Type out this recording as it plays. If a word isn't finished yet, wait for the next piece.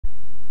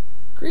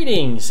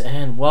Greetings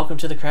and welcome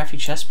to the Crafty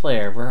Chess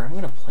Player, where I'm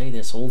going to play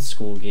this old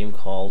school game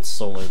called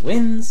Solar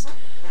Winds.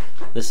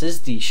 This is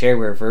the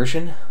shareware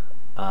version.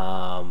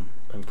 I'm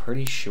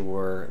pretty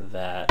sure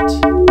that they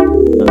don't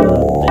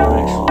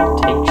actually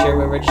take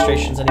shareware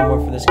registrations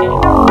anymore for this game,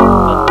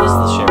 but this is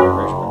the shareware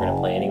version we're going to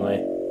play anyway.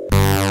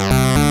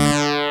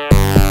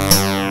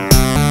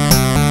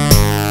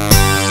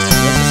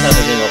 This is how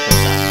the game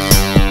opens up.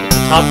 It's a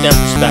top-down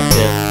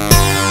perspective.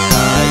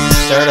 You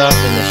start off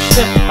in the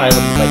ship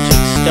piloted by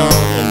Jake Stone,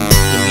 and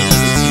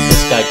immediately see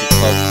this guy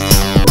decloaked.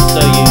 So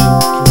you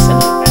can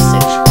send a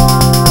message.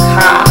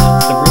 Ha!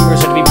 The rumors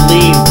are to be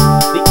believed.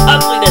 The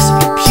ugliness of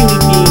your puny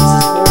beings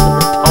is more than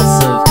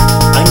repulsive.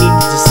 I need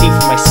to see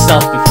for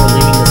myself before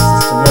leaving this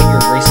system what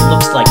your race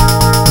looks like.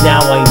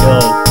 Now I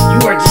know. You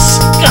are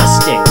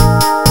disgusting!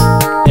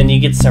 And you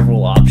get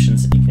several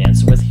options that you can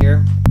answer with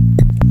here.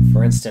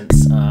 For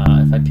instance,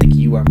 if I pick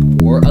you are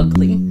more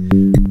ugly,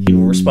 he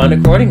will respond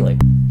accordingly.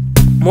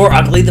 More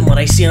ugly than what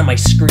I see on my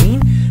screen?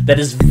 That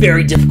is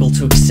very difficult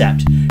to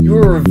accept. You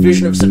are a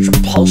vision of such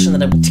repulsion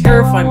that I will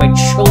terrify my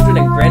children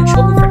and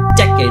grandchildren for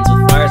decades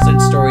with fireside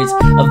stories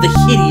of the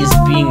hideous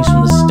beings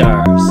from the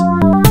stars.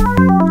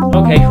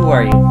 Okay, who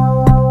are you?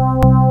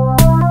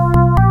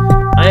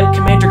 I am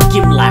Commander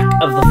Gimlac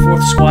of the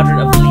 4th Squadron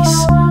of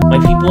Lys. My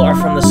people are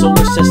from the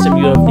solar system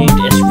you have named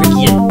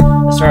Esrigian.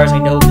 As far as I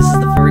know, this is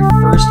the very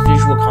first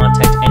visual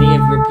contact any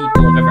of your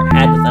people have ever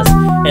had with us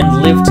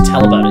and lived to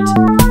tell about it.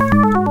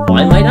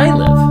 Why might I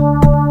live?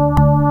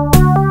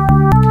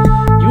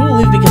 You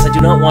will leave because I do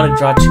not want to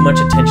draw too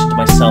much attention to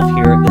myself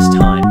here at this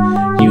time.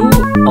 You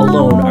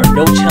alone are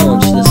no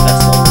challenge to this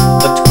vessel,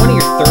 but 20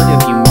 or 30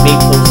 of you may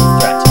pose a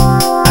threat.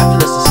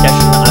 After this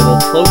discussion, I will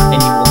cloak and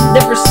you will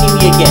never see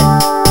me again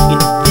in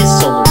this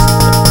solar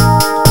system.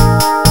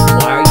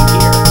 Why are you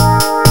here?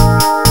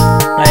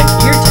 I am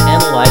here to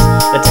analyze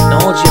the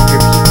technology of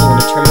your people and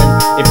determine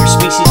if your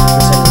species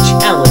will present a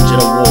challenge in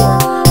a war.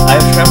 I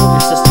have traveled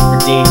your system for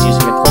days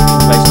using a cloaking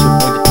device to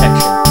avoid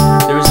detection.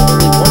 There is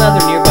only one other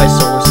nearby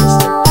solar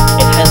system.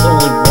 It has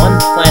only one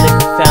planet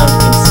found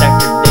in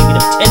sector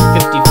negative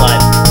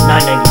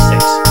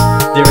 1055-996.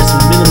 There is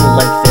minimal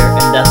life there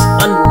and thus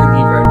unworthy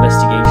of our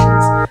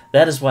investigations.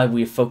 That is why we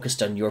have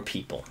focused on your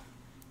people.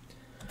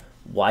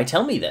 Why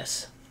tell me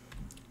this?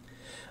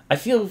 I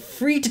feel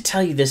free to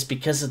tell you this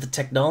because of the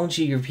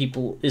technology of your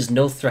people is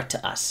no threat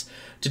to us.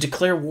 To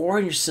declare war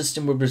on your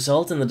system would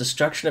result in the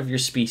destruction of your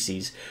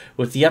species.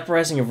 With the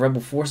uprising of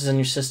rebel forces in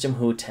your system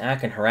who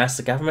attack and harass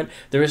the government,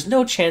 there is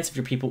no chance of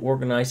your people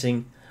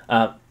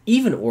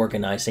even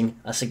organizing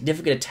a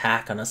significant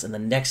attack on us in the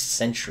next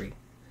century.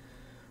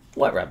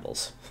 What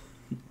rebels?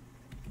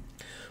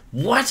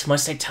 What?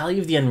 Must I tell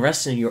you of the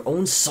unrest in your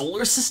own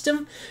solar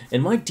system?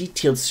 In my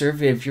detailed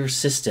survey of your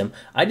system,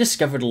 I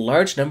discovered a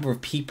large number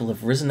of people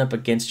have risen up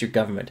against your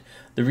government.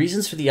 The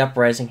reasons for the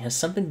uprising has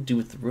something to do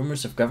with the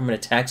rumors of government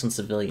attacks on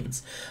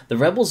civilians. The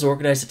rebels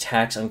organize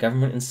attacks on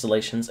government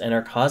installations and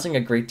are causing a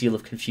great deal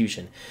of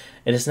confusion.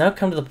 It has now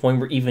come to the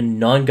point where even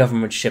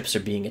non-government ships are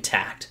being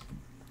attacked.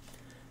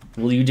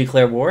 Will you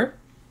declare war?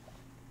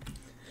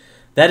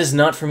 That is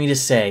not for me to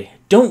say.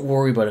 Don't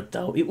worry about it,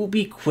 though. It will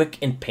be quick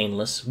and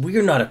painless. We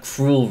are not a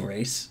cruel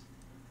race.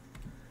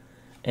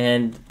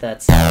 And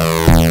that's how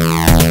you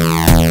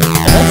find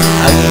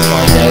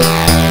out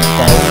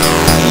about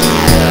the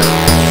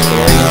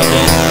story of the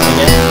game, I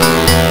guess.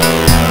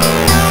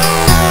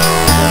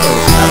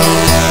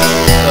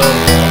 So,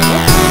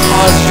 let's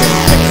pause here and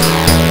check it.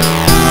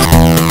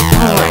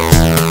 Alright,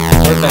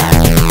 we're back.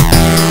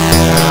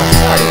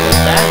 Sorry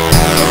about that.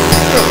 I'm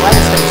not sure why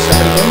this having so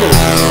many windows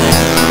using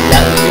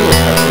that to do with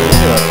how we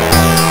do it.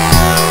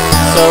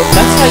 So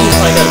that's how you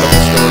find out about the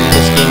story.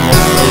 This game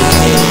mostly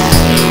is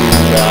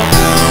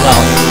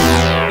well,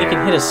 you can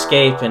hit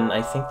escape, and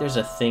I think there's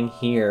a thing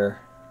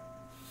here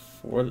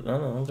for...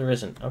 No, there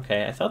isn't.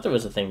 Okay, I thought there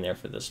was a thing there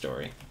for the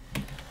story.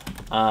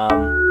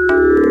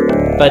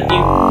 But you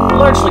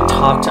largely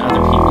talk to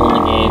other people in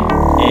the game,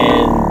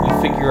 and you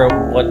figure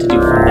out what to do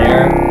from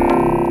there.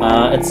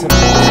 It's kind of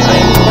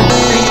like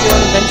create your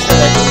own adventure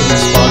that you can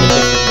respond in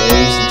different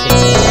ways and take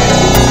different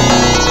actions.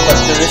 But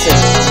there is a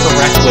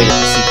correct way to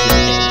proceed through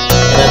the game,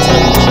 and that's how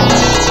you show it.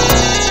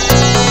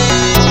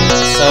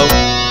 So,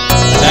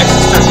 I've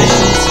accessed our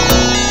missions.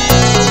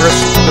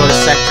 First, go to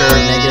sector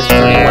negative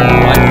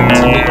 31-1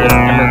 to meet with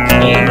Emmer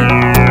Kane.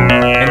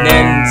 And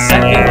then,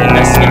 second,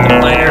 investigate the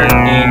planner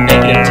in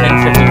negative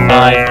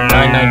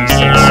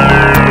 1055-996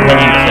 when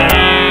you can.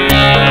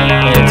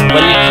 And it's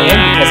when you can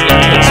because it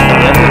takes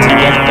forever to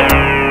get there.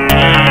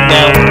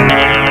 Now,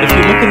 if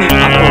you look in the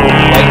upper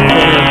right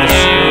corner of the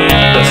screen,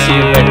 you'll see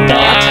a red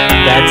dot.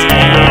 That's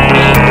Emmer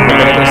Kane. We're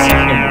going to go see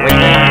him right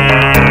now.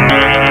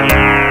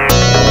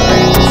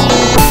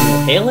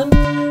 Hail him.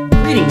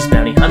 Greetings,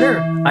 Bounty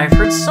Hunter. I have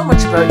heard so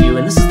much about you,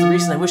 and this is the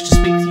reason I wish to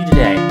speak with you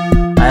today.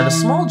 I have a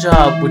small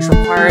job which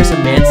requires a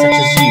man such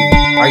as you.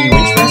 Are you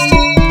interested?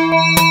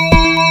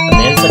 A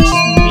man such as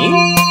me?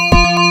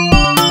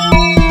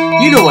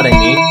 You know what I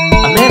mean.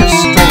 A man of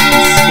strength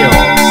and skill.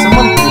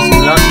 Someone who is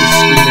not too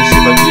squeamish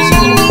about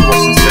using a little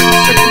force in certain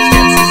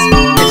circumstances.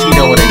 If you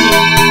know what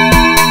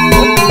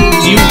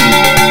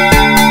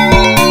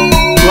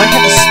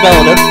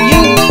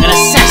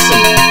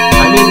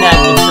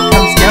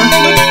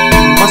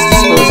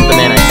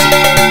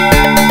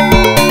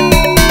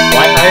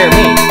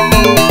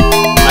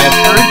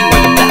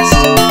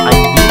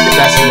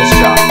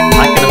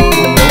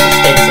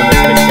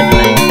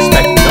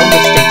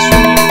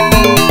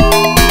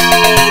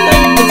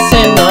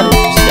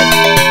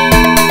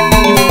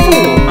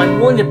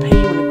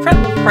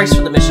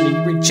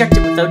reject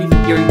it without even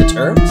hearing the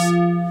terms?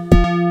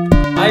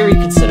 I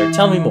reconsider.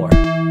 Tell me more.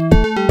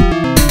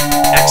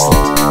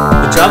 Excellent.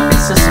 The job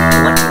consists of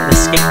collecting an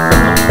escaped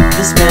criminal.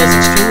 This man is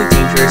extremely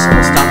dangerous and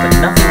will stop at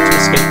nothing to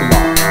escape the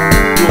law.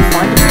 You will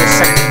find him near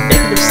sector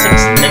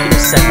 -6,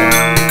 -7.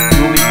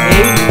 You will be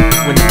paid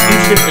when the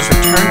fugitive is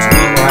returned to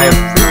me or I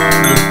have proof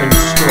he has been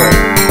destroyed.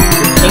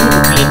 Your payment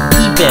will be an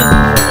E-band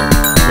converter,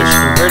 which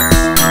converts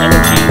the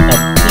energy of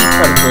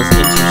E-particles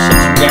into your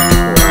ship's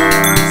reactor core.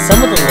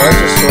 Some of the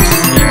largest sources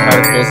of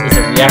E-particles is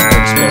a reactor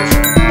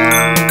explosion.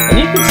 And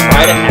you can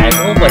try to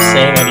haggle by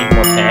saying I need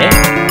more pay.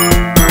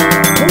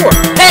 More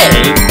pay?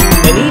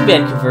 An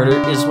E-band converter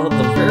is one of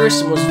the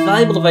rarest and most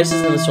valuable devices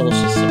in the solar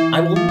system. I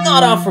will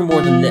not offer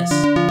more than this.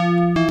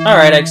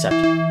 Alright, I accept.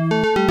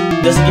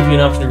 It doesn't give you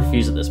an option to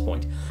refuse at this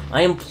point.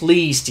 I am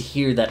pleased to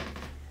hear that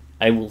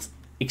I will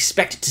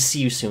expect to see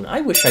you soon.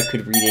 I wish I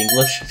could read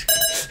English.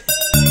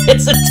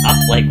 It's a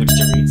tough language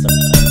to read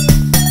sometimes.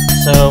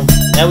 So,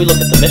 now we look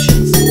at the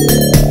missions.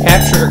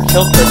 Capture or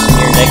kill person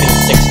near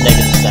 -6,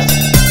 -7.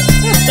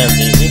 That sounds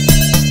easy.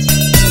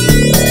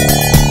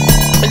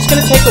 It's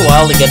gonna take a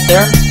while to get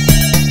there.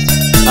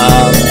 I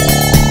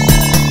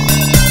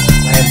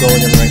am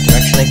going in the right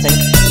direction, I think.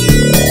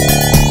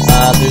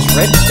 There's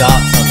red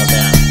dots on the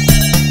map.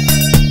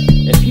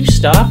 If you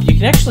stop, you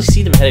can actually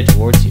see them headed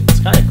towards you. It's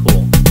kind of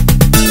cool.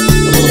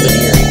 A little bit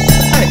eerie,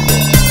 but kind of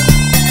cool.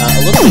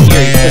 A little bit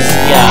eerie because,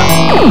 yeah,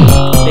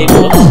 they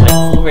will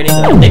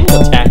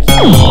attack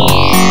you.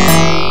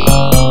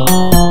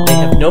 They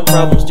have no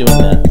problems doing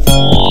that.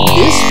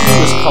 This view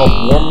is called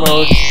warm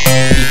mode.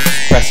 You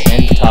press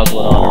N to toggle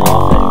it on or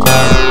off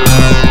anytime.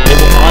 It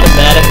will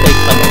automatically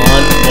come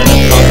on when a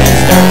combat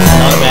starts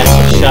and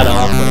automatically shut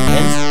off when it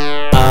ends.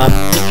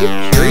 If you're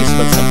curious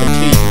about something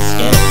too, you can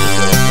scan it, which is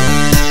really cool.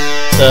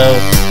 So,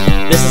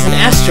 this is an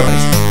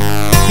asteroid.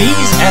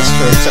 These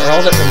asteroids are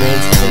all that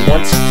remains of a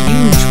once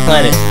huge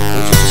planet,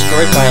 which was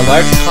destroyed by a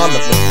large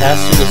comet that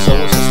passed through the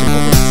solar system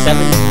over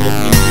 7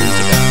 million years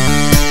ago.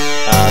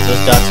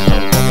 Those dots are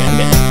coming from me, I'm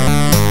getting here.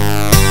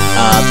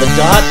 The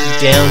dot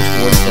down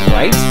towards the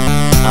right,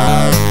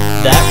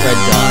 that red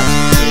dot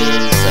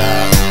is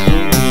who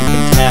you've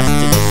been tasked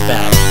to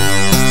dispatch.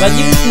 But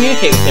you can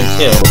communicate with him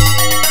too.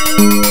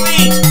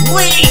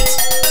 Wait!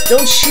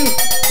 Don't shoot!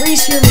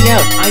 Please hear me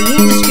out. I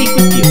need to speak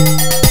with you.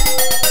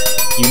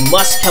 You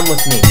must come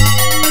with me.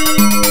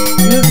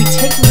 You will be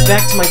taking me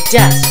back to my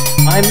desk.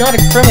 I am not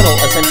a criminal,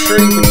 as I'm sure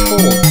you've been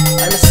told.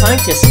 I'm a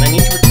scientist and I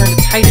need to return to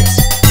Titus.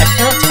 I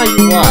cannot tell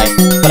you why,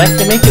 but I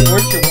can make it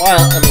worth your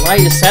while and allow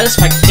you to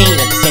satisfy Cain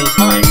at the same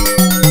time.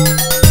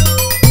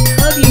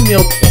 How do you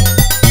know Cain?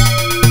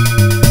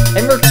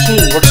 Emperor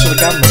Cain works for the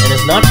government and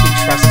is not to be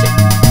trusted.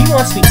 He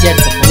wants me dead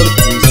for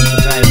political reasons,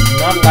 which I am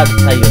not allowed to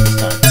tell you at this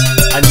time.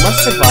 I must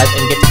survive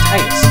and get to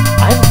Titus.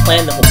 I have a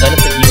plan that will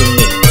benefit you and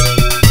me.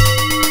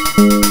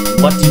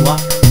 What do you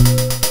offer?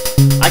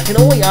 I can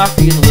only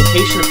offer you the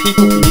location of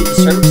people who need the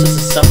services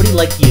of somebody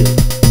like you.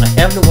 I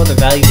have no other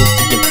valuables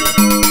to give you.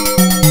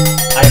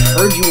 I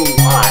heard you will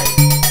lie.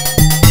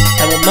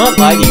 I will not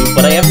lie to you,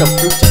 but I have no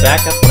proof to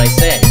back up what I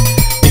say.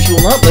 If you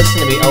will not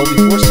listen to me, I will be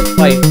forced to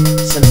fight,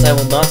 since I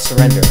will not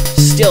surrender.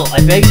 Still,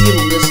 I beg you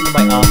to listen to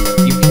my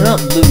offer. You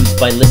cannot lose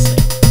by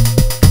listening.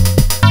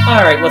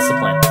 Alright, what's the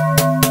plan?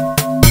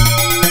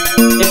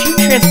 If you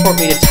transport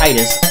me to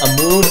Titus, a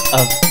moon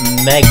of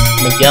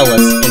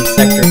Magellan in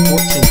sector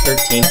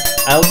 1413,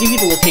 I will give you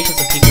the locations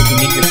of people who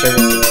need your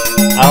services.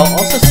 I will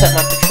also set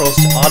my patrols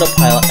to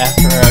autopilot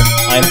after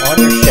I am on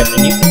your ship,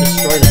 and you can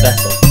destroy the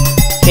vessel.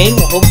 Cain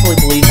will hopefully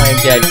believe I am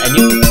dead, and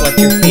you can collect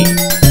your fee.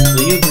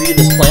 Will you agree to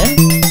this plan?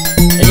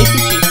 And you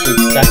can choose to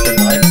accept or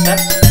not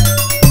accept.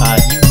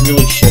 You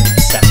really should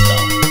accept,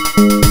 though.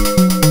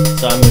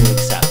 So I'm going to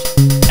accept.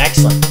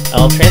 Excellent.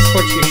 I'll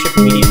transport to your ship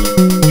immediately.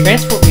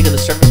 Transport me to the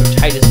surface of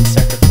Titus in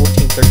sector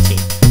 1413.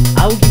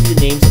 I will give you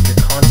the names of your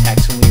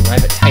contacts when we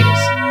arrive at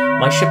Titus.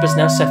 My ship is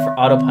now set for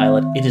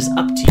autopilot. It is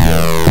up to you.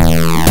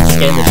 You can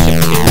scan the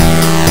ship to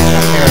and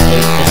apparently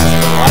this is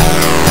the lock.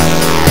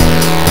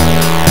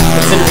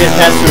 Consider we have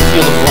passed through a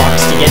field of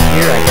rocks to get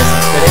here. I guess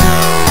it's fitting.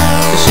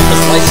 The ship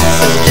is licensed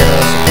as a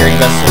general security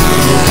vessel for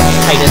the moon of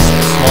Titus,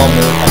 a small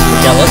moon of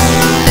Magellan.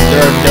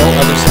 There are no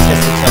other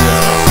statistics on this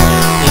vessel.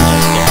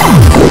 Angel scan.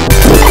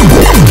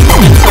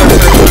 It's our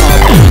first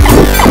combat.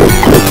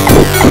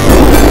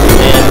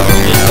 And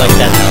just like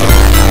that,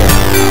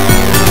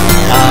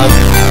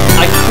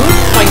 I could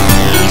fight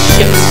these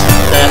ships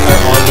that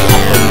are on the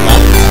upper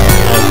left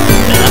of the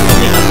map on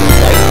the upper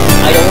right.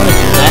 I don't want to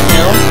do that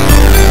now.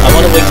 I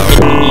want to wait to get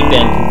the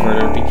E-band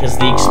converter because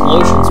the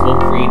explosions will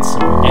create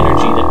some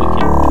energy that we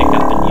can pick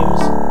up and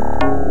use.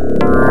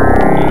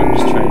 I'm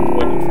just trying to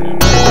avoid them for now.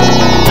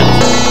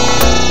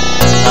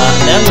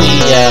 Now we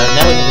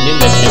have a new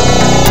mission.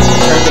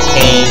 Return to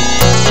Cain,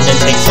 and then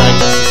take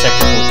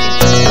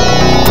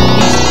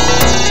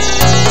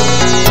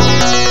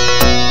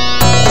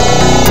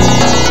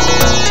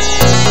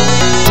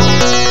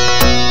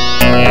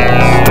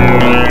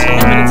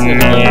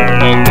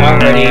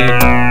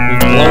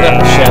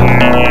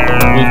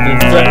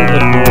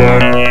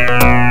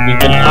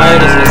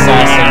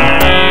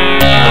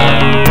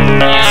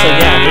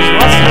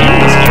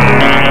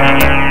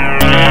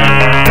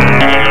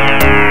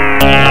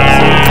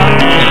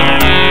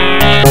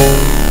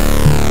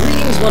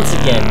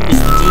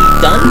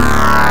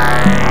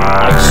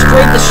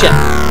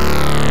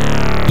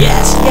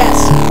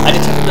I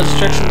detected the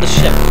destruction of the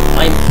ship.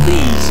 I am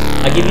pleased.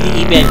 I give you the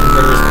E-band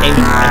converter as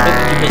payment. I hope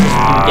to do business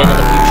with you again in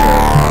the future.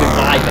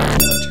 Goodbye,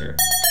 bounty hunter.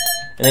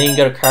 And then you can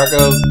go to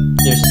cargo.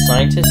 There's a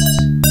scientist.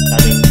 I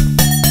mean,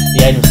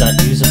 the item's not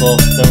usable.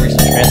 No reason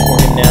to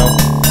transport him now.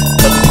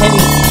 But we can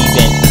use the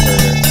E-band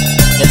converter.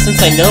 And since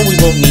I know we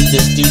won't meet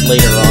this dude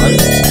later on,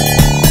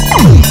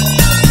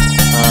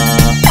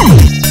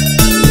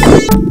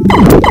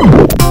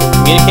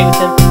 communicate with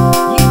him.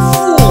 You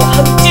fool!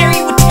 How dare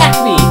you attack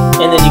me!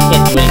 And then you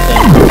can't do anything.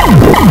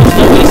 There's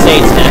no way to say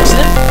it's an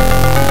accident.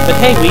 But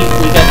hey, we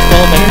got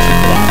 12 energy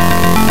for that.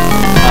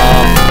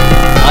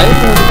 I'm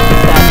going to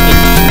put that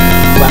into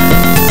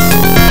weapons.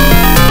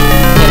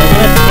 And I'm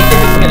going to take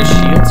everything out of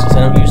shields, because I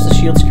don't use the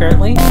shields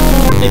currently.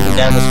 They've been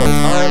down this whole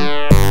time.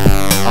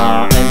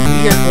 And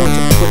we are going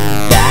to put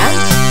that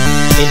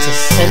into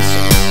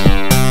sensors.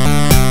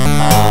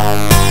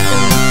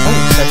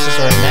 Sensors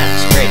are at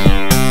max, great.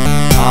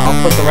 I'll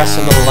put the rest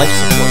into the life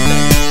support then.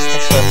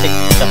 Actually, I'll take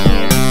the stuff from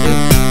the engine too.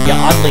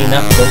 Yeah, oddly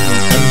enough, don't need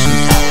engine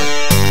power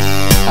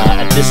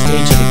at this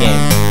stage of the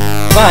game.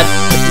 But,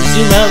 if we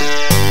zoom out,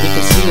 you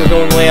can see we're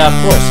going way off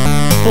course.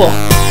 Cool.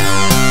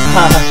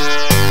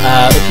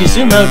 If you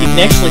zoom out, you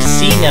can actually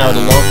see now at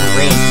a longer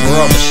range where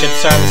all the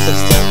ships are in the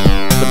system.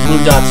 The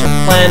blue dots are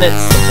planets,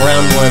 the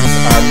brown ones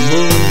are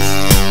moons,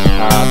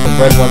 the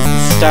red one's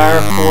the star,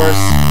 of course.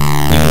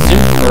 You can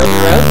zoom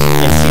further out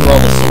and see where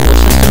all the solar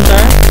systems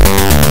are,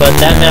 but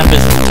that map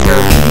isn't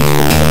terribly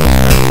useful for this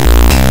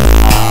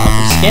part.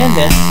 We scan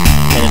this,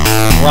 and it's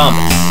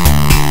Rhombus.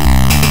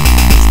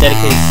 It's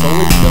dedicated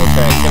solely to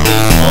military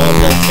activities. All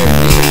military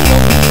research,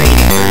 development, training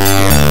occurs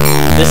here.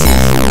 This is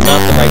not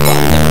the right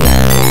button that we're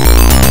looking for.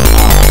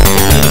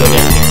 We need to go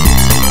down here.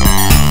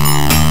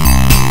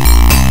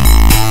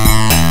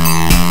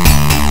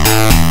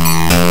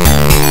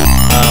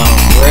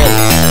 Really?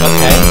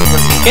 Okay,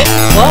 we're getting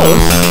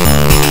close.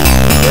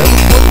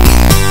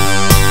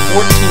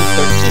 14,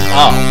 13.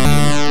 Oh,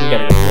 we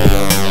gotta go way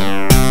over there.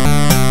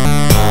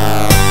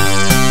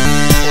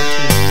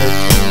 14,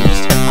 13. We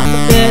just head up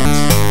a bit.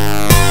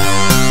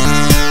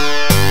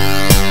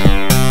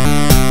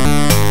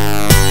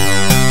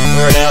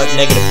 We're now at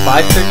negative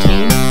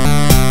 513.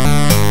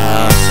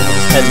 So we'll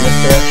just head in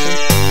this direction.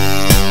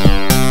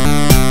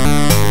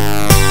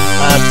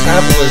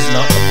 Travel is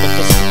not the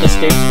quickest at this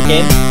stage of the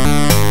game.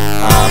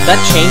 That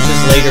changes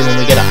later when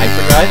we get a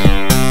hyperdrive.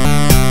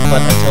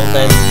 But until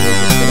then, we're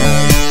just gonna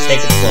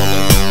take it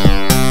slowly.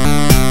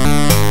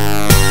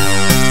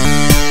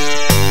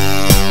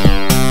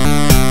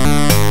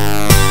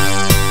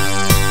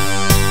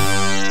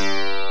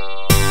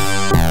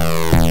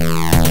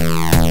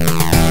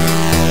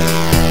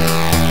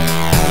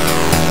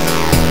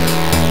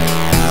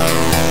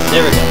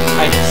 There we go,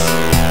 Titus.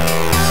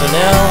 So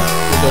now,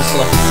 we go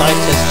select a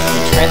scientist, we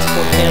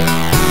transport him,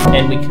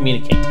 and we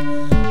communicate.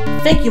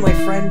 Thank you, my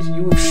friend.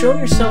 You have shown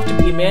yourself to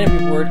be a man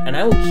of your word, and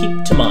I will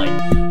keep to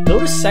mine. Go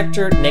to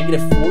sector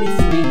negative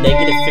 43,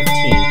 negative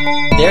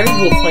 15. There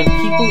you will find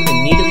people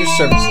in need of your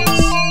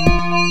services.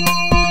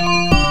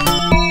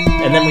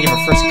 And then we have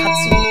our first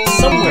cutscene,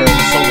 somewhere in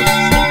the solar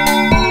system.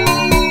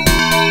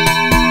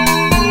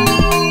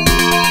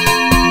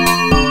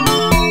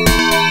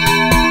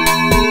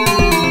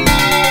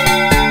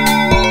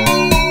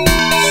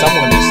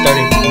 Someone is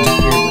starting to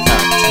interfere with our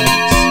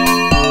activities.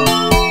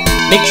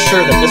 Make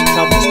sure that this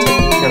problem is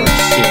taken care of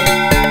soon.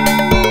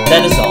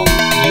 That is all.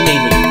 You may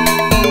leave.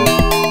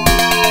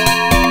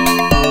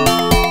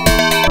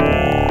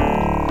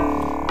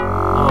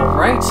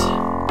 Alright.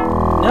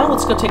 Now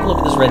let's go take a look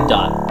at this red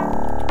dot.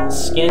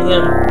 Scan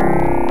him.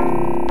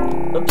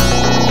 Oops.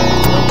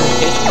 No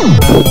communication.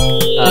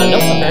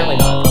 Nope, apparently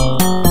not.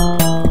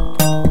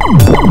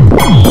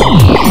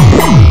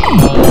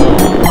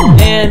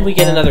 And we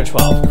get another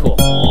 12. Cool.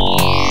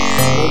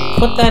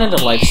 We'll put that into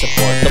life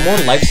support. The more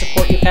life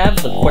support you have,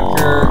 the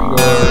quicker your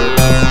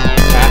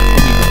attack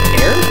will be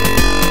repaired.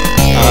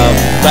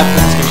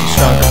 Weapons gives you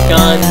stronger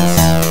guns.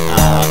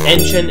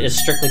 Engine is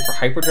strictly for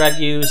hyperdrive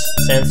use.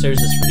 Sensors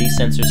is for these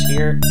sensors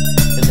here.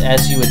 Because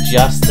as you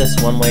adjust this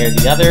one way or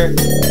the other,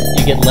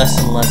 you get less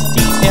and less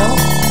detail.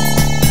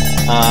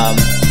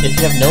 If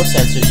you have no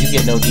sensors, you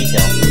get no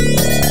detail.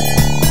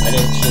 I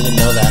didn't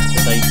know that,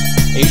 because I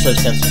usually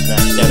have sensors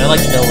maxed out. I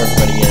like to know where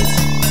everybody is.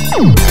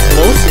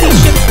 Most of these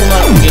ships will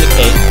not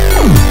communicate.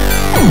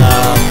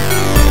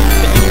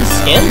 But you can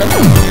scan them.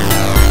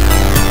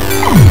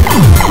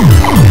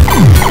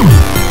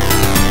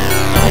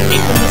 I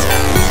hate when this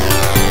happens.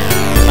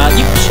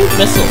 You can shoot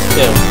missiles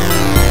too.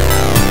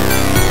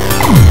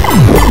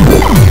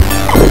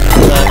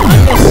 But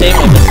I'm gonna save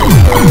my missiles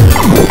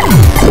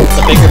for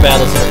the bigger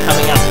battles that are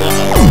coming up.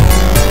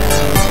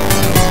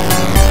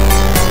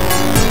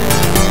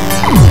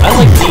 I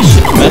like these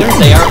ships better.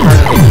 They are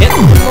harder to hit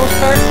for the most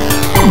part.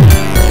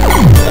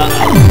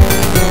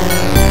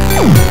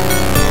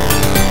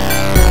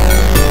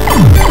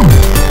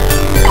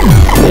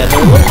 Yeah,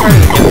 they're a little harder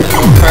to hit for the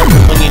most part,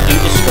 but when you do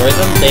destroy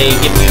them, they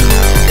give you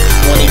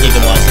 20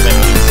 gigawatts of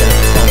energy instead of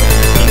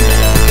 15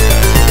 gigawatts.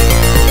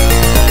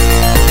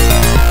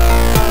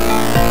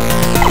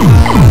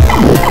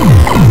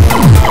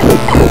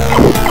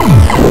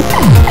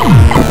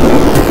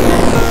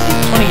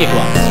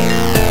 Gigawatts.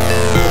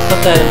 We'll put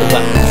that into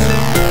weapons.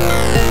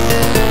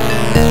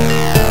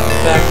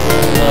 In fact,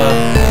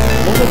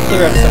 we'll go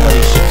clear out some of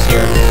these ships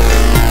here.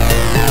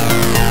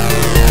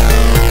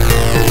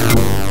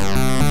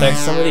 In fact,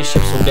 some of these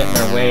ships will get in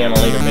our way on a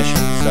later mission,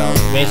 so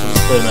we may as well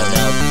just clear them out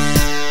now.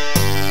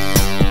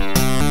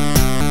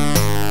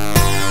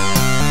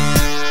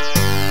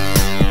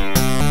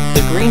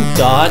 The green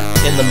dot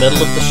in the middle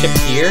of the ship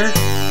here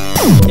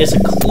is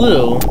a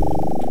clue.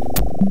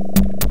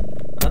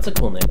 That's a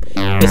cool name.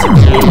 It's a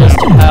clue as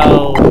to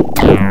how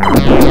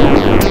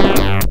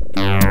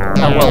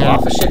well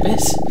off a ship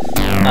is.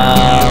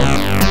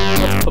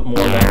 Let's put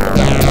more of that in the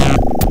weapons.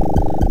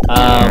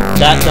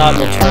 That dot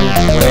will turn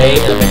gray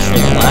and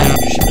eventually black if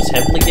your ship is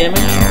heavily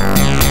damaged.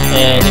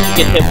 And if you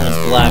get hit when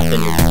it's black,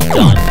 then you're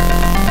done.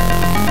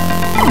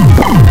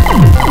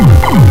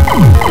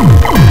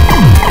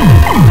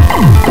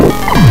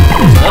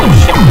 There's another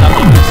ship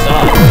coming, I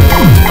saw it.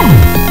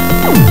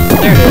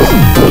 There it is.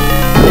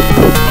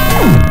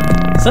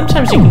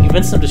 Sometimes you can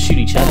convince them to shoot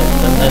each other.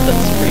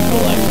 That's pretty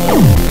cool, actually.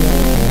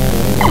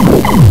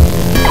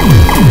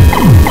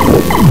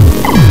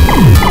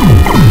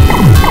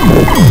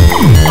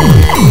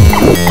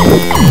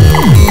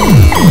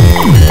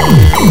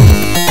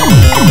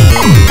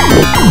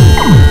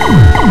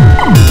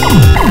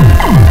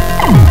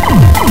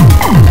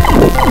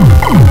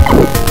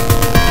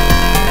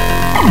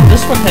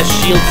 This one has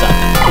shields up.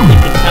 You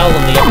can tell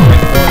in the upper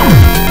right corner.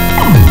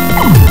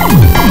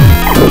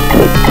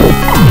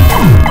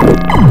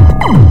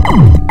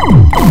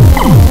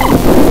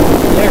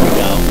 There we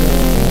go.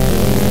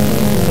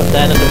 Put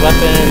that in the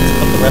weapons,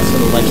 put the rest of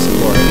the life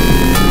support.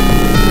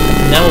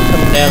 Now we'll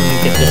come down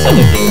and get this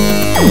other dude.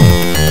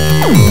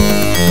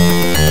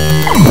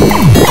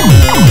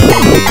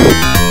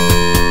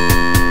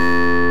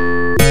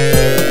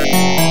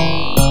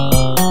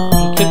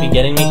 He could be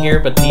getting me here,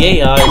 but the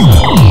AI is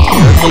not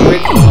terribly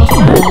great for the most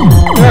part.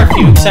 There are a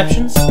few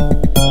exceptions. I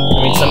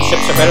mean, some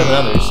ships are better than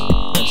others.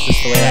 That's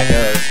just the way that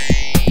goes.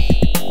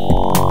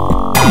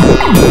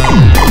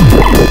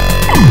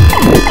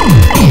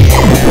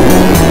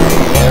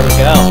 There we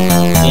go.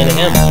 Into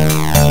him.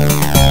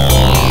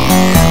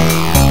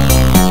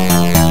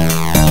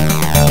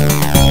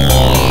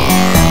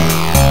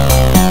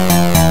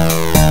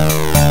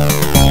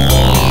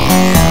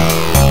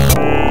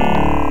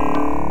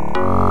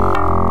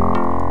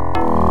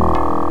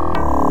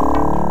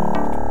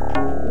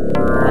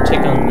 We'll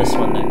take on this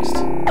one next.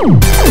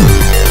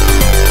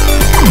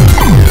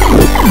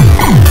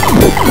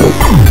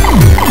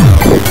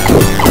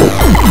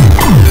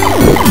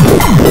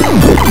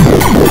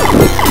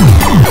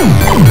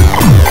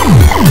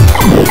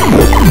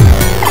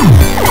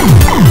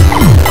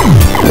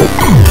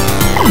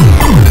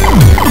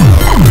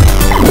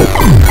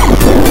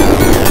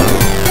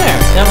 There,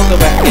 now we'll go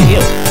back to you.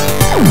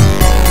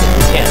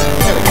 Yeah,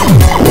 there we go.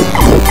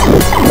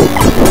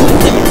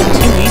 Didn't be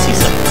too easy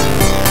something.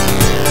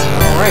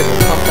 Alright,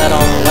 we'll pump that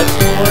on the life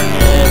support,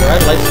 and we're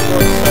out of life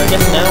support, so I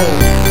guess now we'll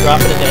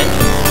drop it into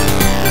engines.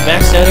 We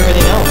maxed out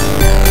everything else.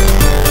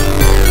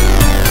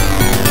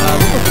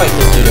 We'll go fight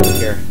this dude over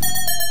here.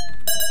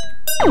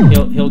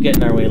 He'll get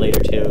in our way later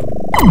too.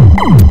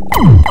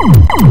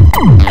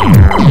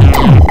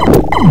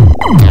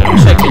 I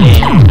wish I could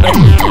aim.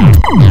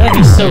 That'd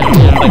be so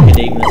cool if I could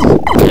aim this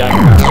gun.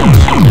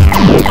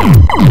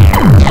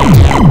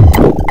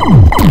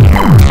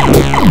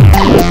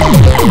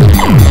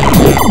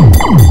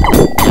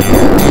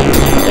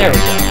 There we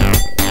go.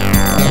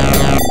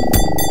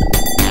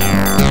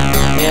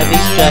 Yeah,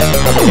 these guys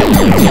are probably good.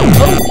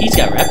 Oh, he's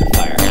got rapid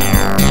fire.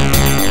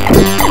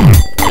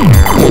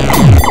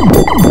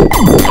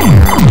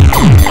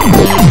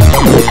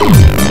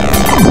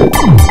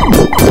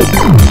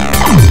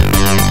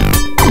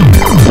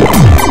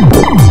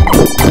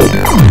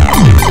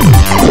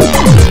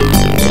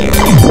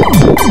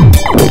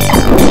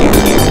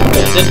 But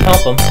it didn't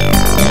help him.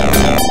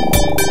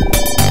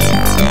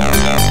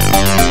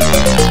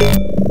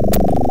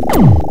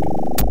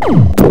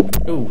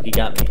 Ooh, he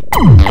got me.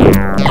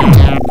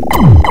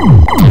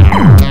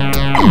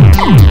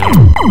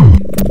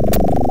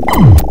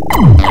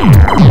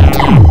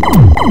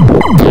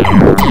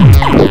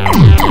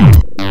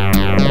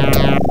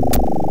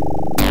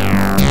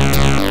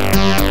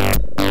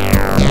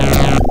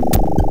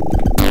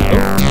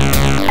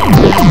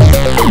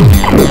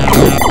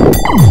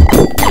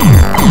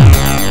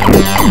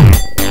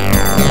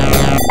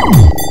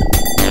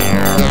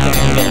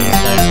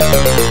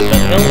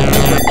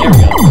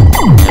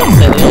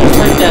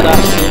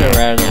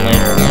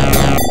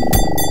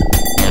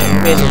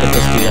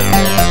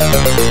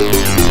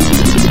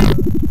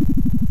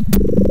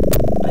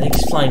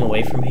 Flying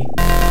away from me.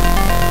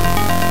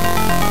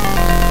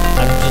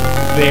 I'm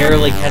just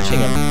barely catching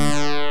him.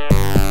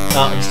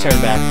 Oh, he's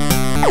turned back.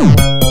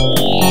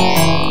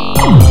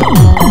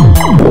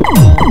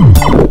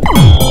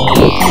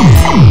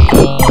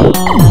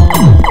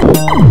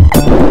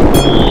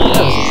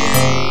 That was easy.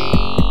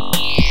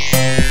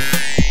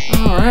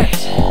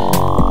 Alright.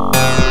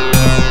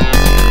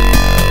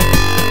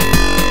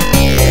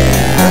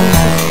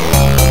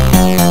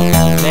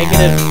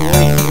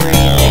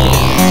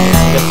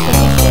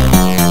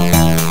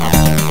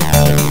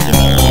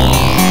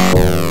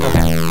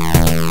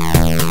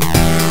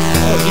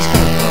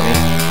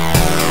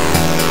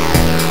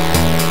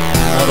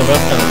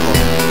 both coming for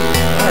me.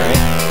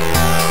 Alright.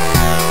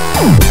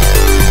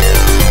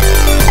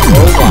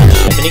 Robot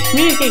ship. And you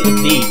communicate with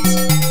these.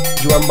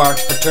 You are marked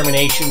for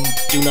termination.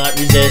 Do not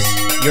resist.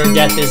 Your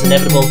death is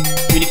inevitable.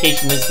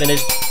 Communication is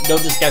finished. No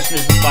discussion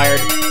is required.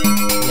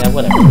 Yeah,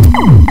 whatever.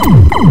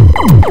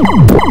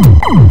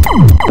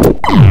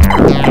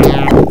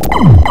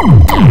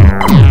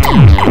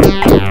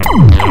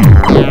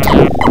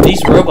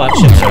 These robot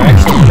ships are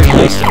actually pretty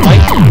nice to fight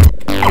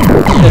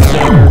because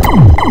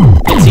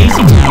it's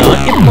easy to not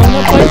get blown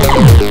up by them.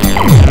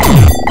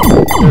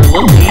 They're a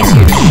little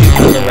easier to shoot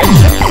than the red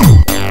ships.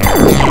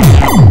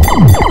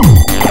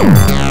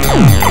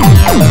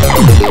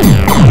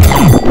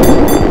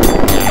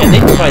 And they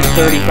provide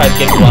 35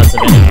 gigawatts of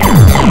energy.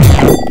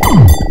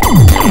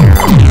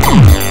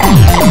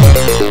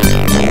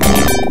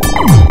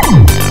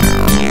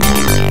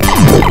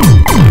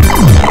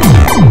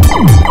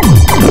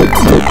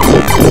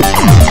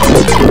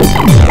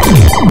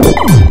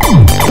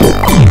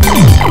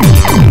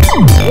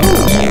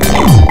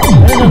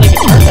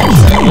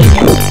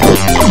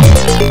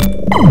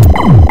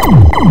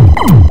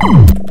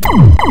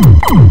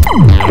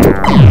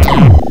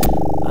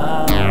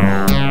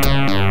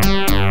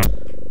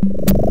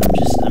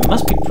 I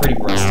must be pretty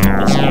rusty at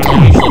this.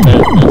 I'm usually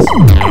better than this.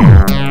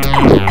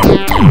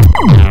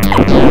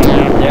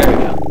 There we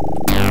go.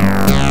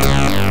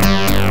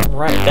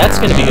 Right, that's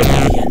gonna be good for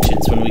the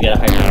engines when we get a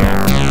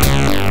hyperdrive.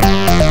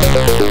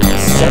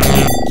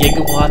 70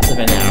 gigawatts of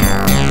energy.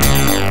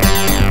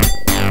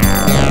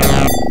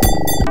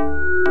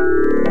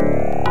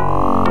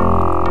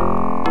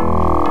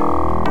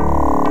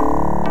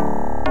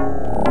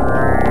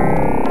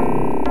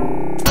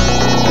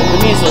 We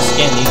may as well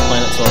scan these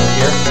planets over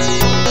here.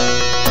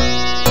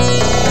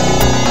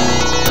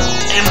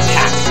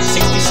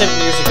 7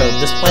 years ago,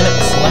 this planet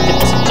was selected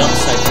as a dump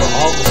site for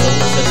all the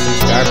solar system's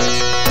garbage.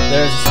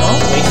 There is a small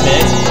waste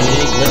management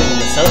community living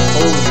in the south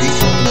polar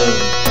region of the moon.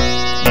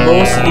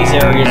 Most of these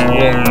areas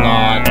will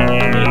not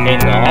communicate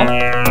at all.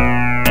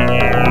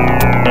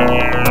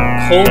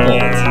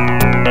 Cobalt.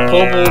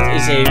 Cobalt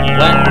is a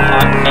wet,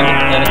 hot,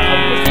 planet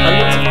covered with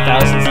hundreds of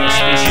thousands of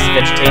species of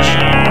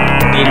vegetation.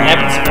 The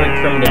inhabitants are very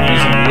primitive,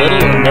 using little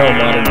or no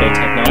modern-day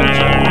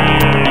technology.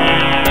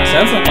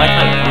 Sounds like my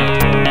kind of planet.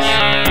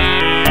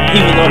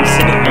 Even though I'm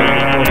sitting here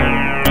recording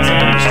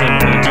something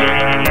extremely YouTube.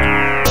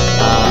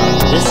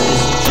 This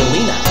is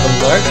Jelena, the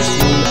largest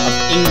moon of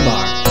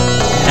Ingmar.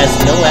 It has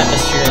no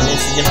atmosphere and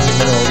insignificant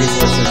mineral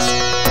resources.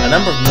 A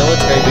number of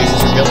military bases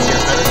were built here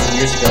hundreds of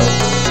years ago,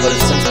 but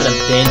have since been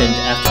abandoned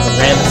after the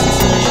Rammus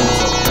installation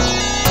was opened.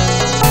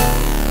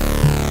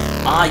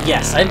 Ah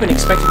yes, I've been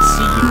expected to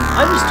see you.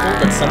 I was told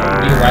that someone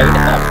would be arriving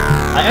to help.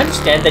 I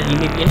understand that you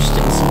may be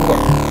interested in some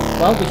work.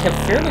 Well, we have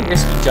a fairly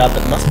risky job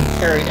that must be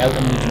carried out,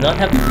 and we do not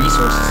have the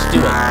resources to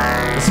do it.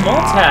 The small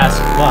task...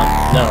 Wow,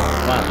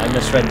 I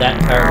misread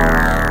that entirely.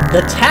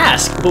 The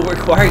task will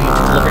require you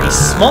to deliver a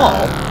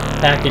small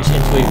package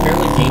into a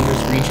fairly dangerous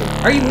region.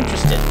 Are you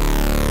interested?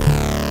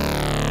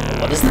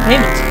 What is the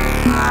payment?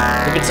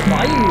 We can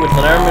supply you with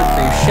an armament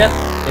for your ship.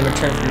 In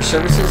return for your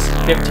services,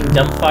 15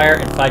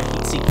 dumbfire and 5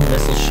 heat-seeking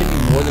missiles should be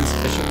more than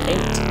sufficient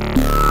payment.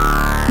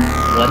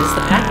 What is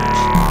the package?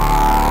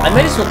 I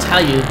might as well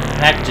tell you the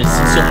packages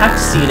since you'll have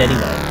to see it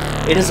anyway.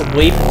 It is a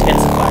wave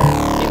intensifier.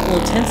 It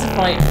will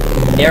intensify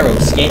narrow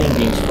scanning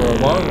beams for a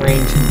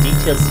long-range and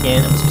detailed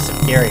scan of a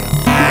specific area.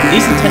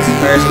 These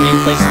intensifiers are being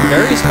placed in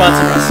various spots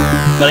of us,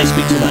 but I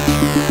speak too much.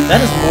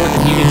 That is more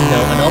than you need to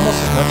know, and almost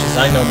as much as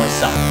I know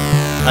myself.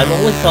 I'm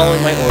only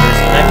following my orders,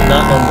 and I do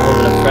not know more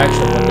than a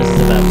fraction of what this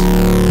is about.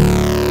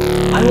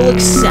 I will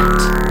accept.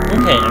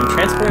 Okay, I'm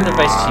transporting the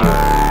device to you.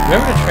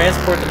 Remember to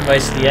transport the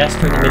device to the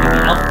asteroid emitting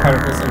the alpha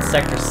particles in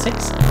Sector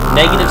 6,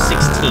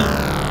 -16.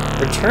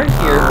 Return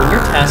here when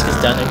your task is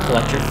done and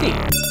collect your fee.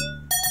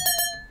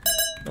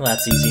 Well,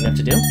 that's easy enough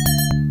to do.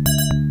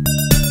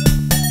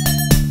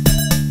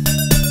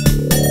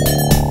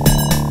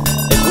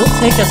 It will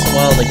take us a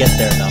while to get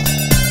there, though.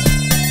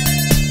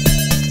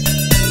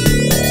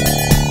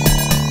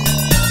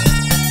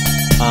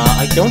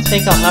 I don't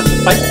think I'll have to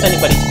fight with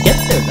anybody to get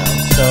there, though,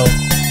 so...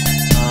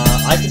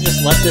 I could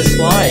just let this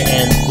fly,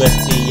 and with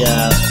the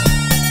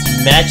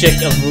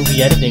magic of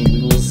movie editing, we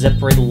will zip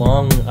right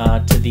along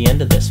to the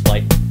end of this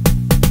flight.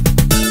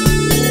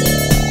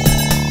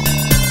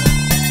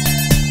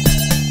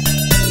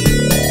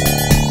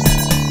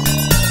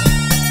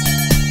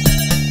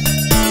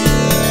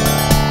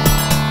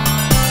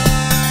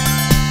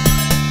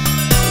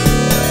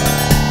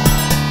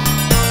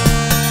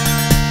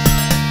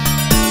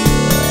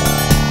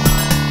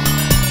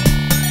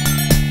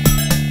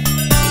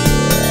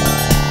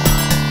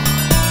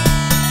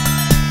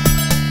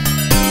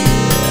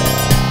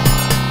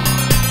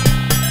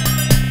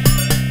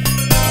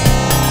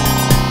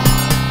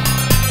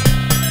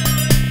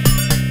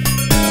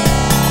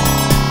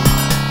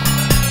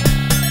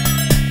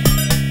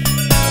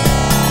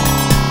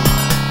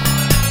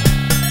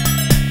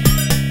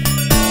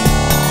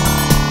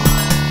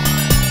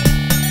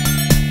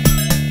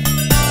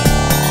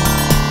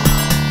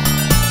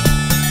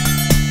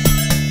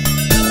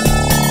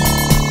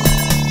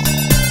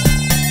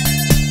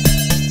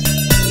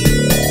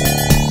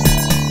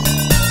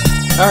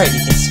 Alright,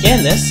 you can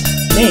scan this.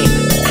 Name,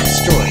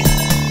 asteroid.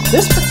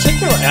 This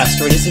particular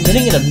asteroid is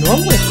emitting an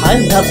abnormally high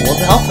level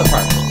of alpha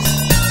particles.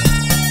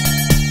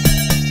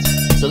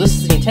 So this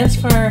is the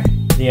intensifier.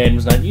 The item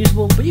is not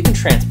usable, but you can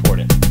transport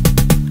it.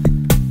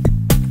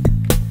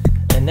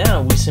 And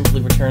now we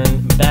simply return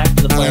back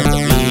to the planet that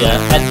we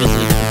had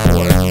visited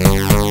before.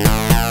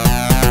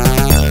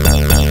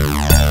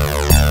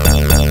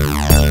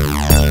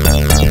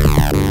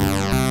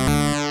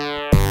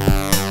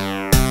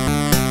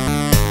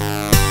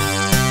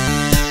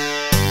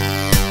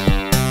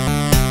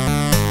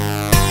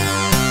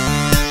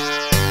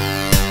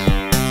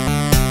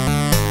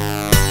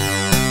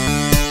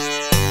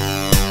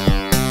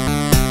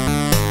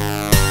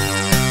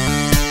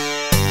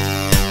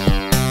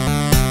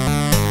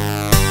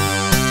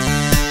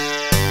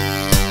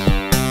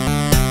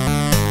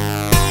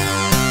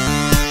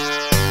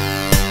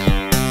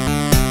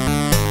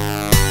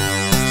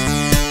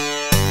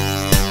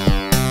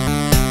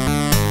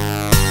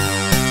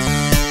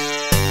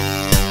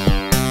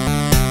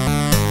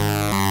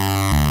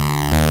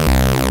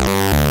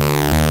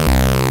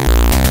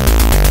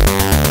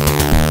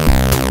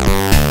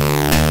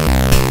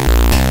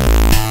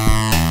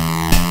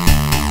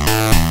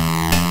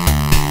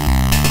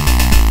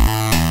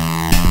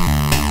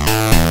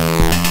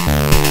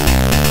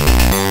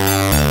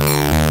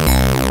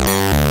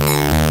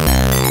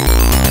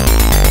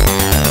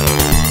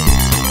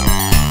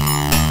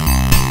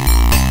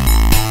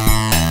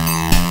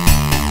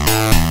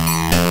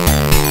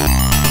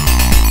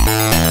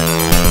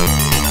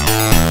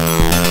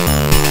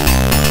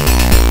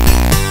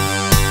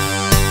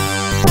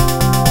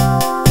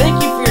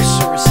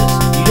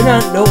 Do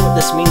not know what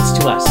this means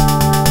to us.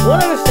 One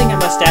other thing I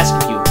must ask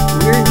of you.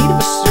 We are in need of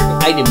a certain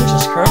item which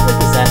is currently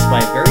possessed by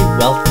a very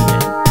wealthy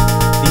man.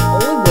 The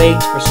only way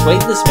to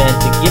persuade this man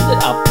to give it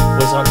up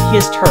was on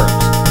his terms.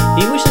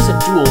 He wishes a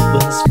duel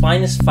with his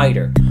finest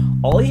fighter.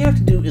 All you have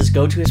to do is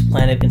go to his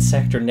planet in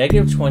sector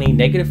 -20,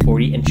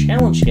 -40 and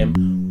challenge him,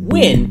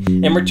 win,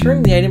 and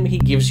return the item he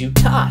gives you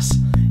to us.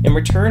 In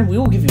return, we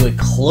will give you a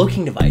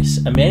cloaking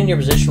device. A man in your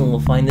position will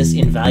find this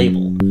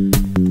invaluable.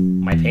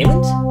 My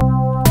payment?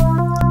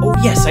 Oh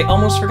yes, I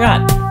almost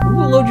forgot. We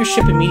will load your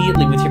ship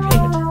immediately with your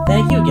payment.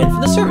 Thank you again for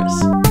the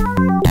service.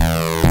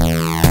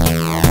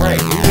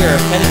 Alright, we are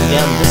heading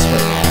down this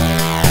way now.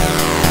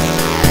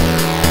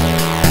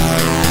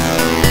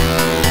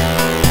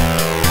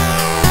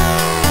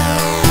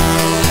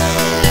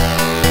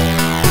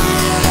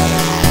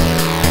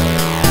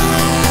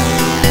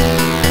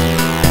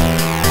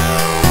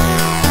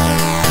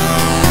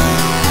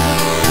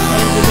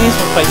 And we may as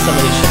well fight some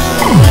of these ships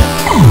along the way.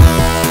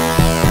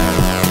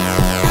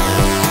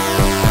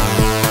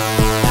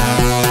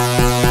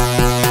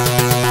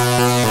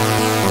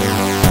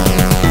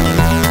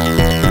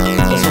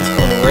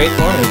 Great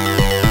for me.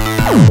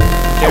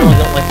 Generally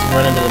don't like to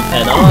run into them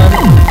head on.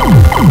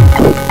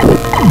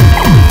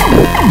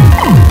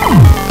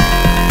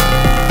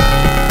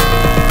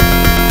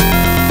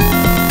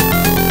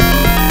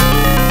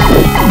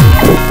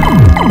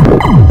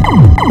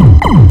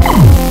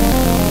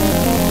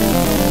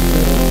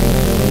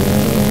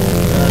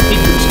 If he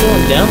keeps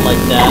going down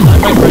like that, I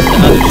might run into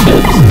other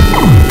ships.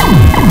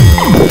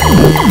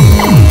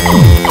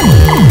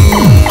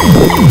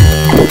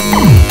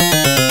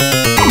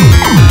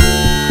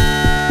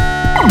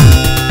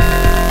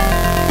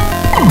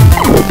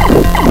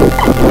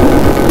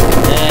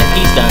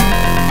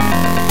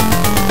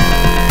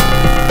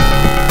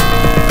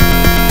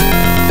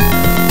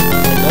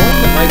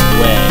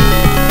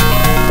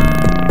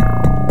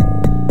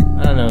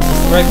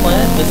 Right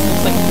planet? This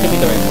looks like it could be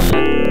the right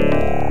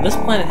planet. This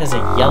planet has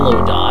a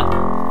yellow dot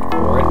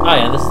for it. Oh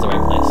yeah, this is the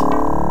right place.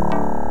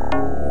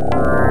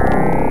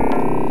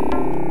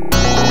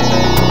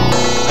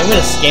 I'm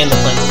gonna scan the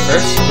planet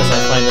first because I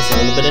find this a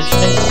little bit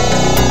interesting.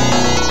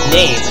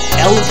 Name,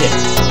 Elgin.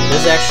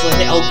 There's actually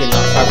an Elgin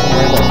not far from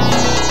where I live.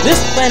 This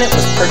planet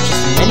was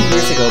purchased many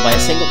years ago by a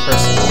single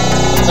person.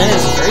 The planet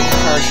has a very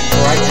harsh,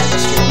 dry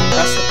atmosphere, and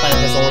thus the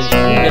planet has only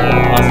few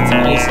mineral deposits of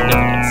any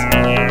significance.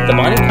 The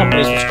mining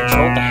companies which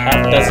controlled the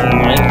half-dozen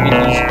mining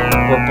communities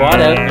were bought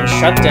out and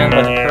shut down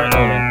by the current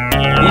owner.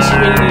 These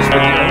communities were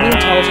the only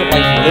intelligent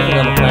life living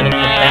on the planet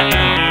at that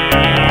time.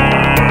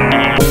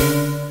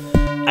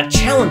 A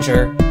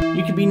challenger?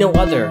 You could be no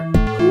other.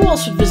 Who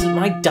else would visit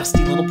my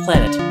dusty little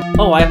planet?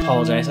 Oh, I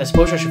apologize. I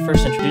suppose I should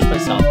first introduce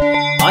myself.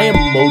 I am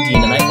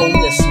Modine, and I own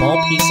this small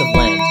piece of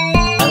land.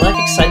 I lack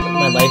excitement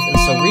in my life, and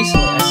so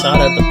recently I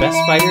sought out the best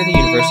fighter in the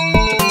universe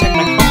to protect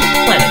my humble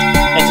planet,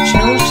 and to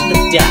challenge to the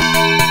death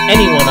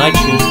anyone I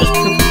choose as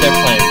proof of their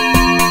claim.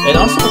 It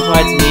also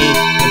provides me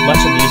with much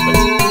amusement.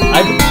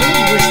 I would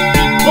wish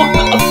the Book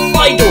of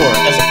Fidor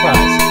as a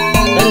prize.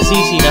 That is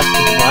easy enough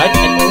to provide,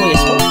 and only a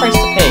small price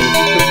to pay if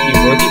you prove to be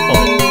a worthy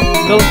opponent.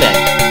 Go then.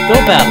 Go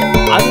battle.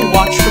 I will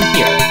watch from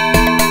here.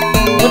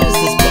 What is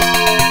this book?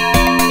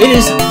 It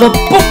is the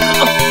Book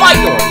of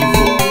Fidor, you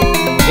fool!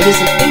 It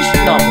is an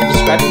ancient novel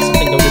describing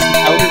something known as the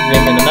Outer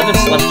Rim and another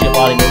celestial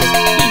body known as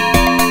the Key.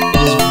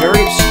 It is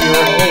very obscure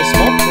and only a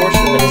small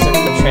portion of it has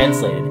ever been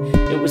translated.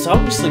 It was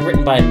obviously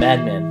written by a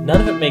madman.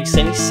 None of it makes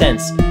any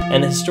sense,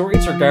 and the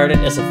historians regard it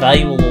as a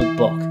valuable old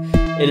book.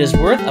 It is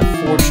worth a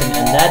fortune,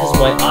 and that is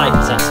why I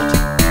possess it.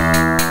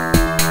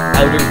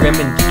 Outer Rim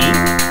and Key?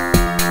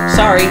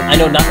 Sorry, I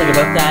know nothing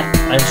about that.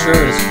 I'm sure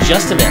it is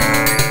just a myth.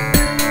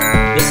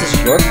 This is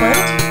your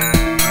planet?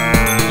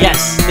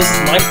 Yes, this is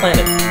my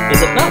planet.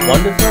 Is it not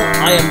wonderful?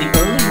 I am the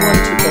only one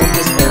to own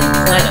his own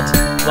planet.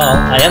 Well,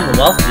 I am the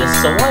wealthiest,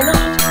 so why not?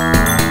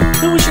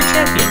 Who is your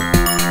champion?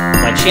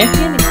 My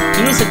champion?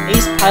 He is an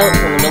ace pilot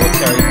from the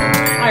military who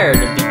tired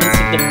of the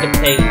insignificant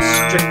pay and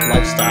strict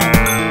lifestyle.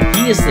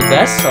 He is the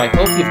best, so I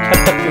hope you've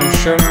kept up your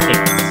insurance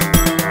payments.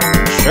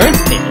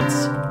 Insurance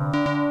payments?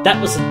 That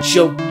was a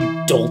joke,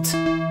 you dolt.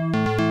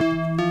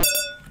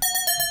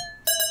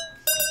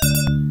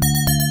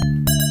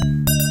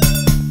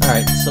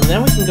 Alright, so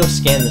now we can go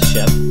scan the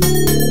ship.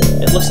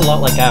 It looks a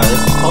lot like ours.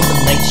 It's called the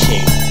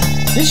Nightshade.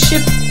 This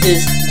ship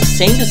is the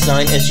same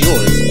design as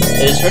yours.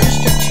 It is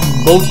registered to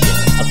Modian,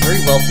 a very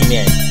wealthy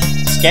man.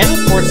 Scan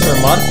reports are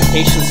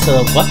modifications to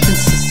the weapon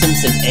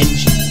systems and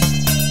engines.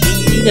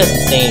 He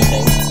doesn't say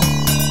anything.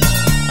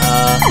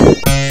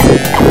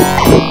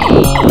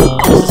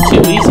 This is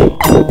too easy.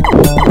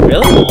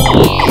 Really?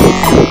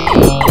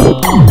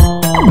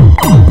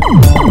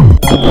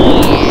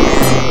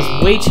 It was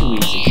way too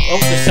easy. Oh,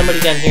 there's somebody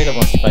down here that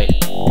wants to fight.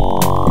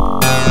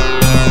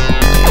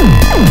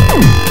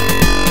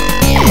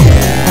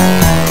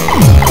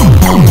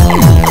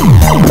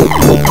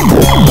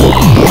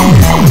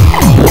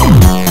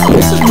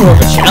 This is more of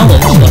a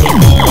challenge, like...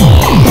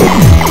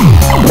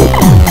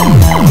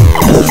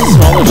 This is a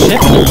smaller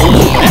ship and it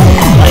moves around,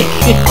 like...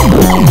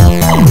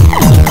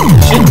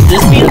 Shouldn't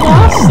this be a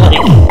loss? Like...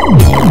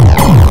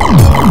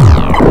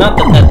 Not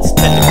that that's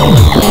technically a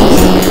loss.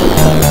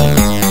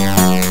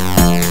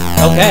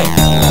 Okay.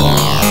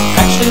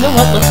 Actually, you know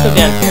what? Let's go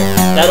down here.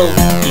 That'll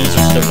ease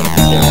your stuff up.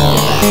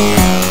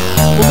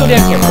 We'll go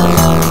down here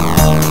first.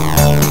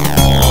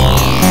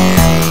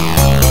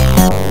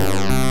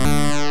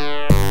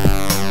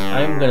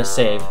 I'm gonna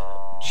save,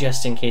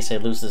 just in case I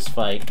lose this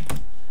fight.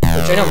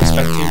 Which I don't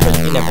expect to, but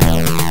you never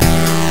know.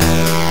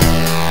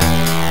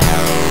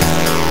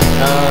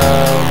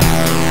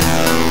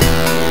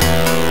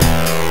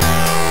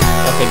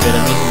 Okay, good,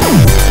 I'm using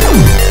this.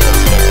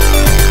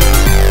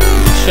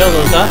 Show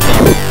those off now.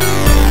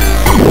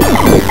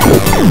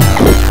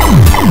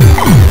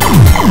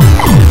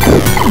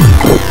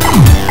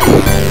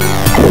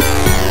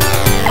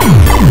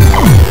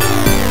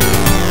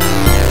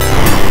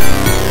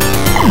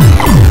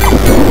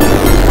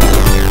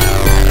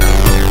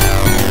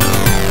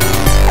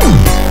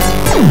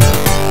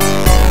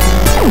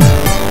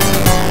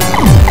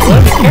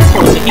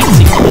 Careful with the heat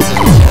sequences, you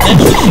can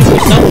actually shoot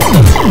yourself with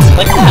them,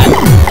 like that.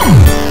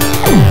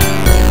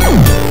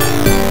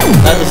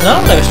 That was not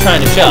what I was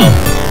trying to show.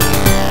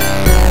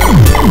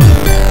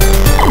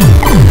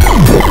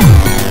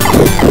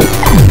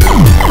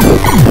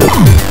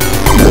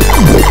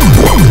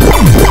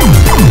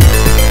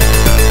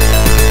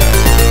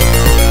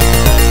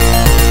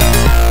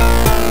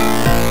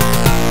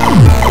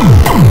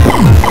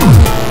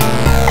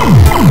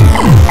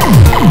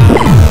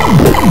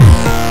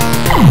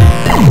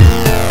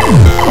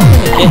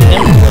 Get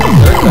him for the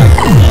third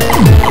practice now.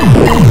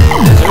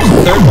 There's a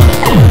third one up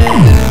there.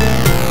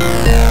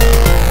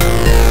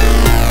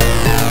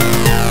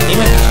 He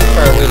might be too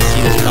far away to see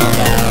this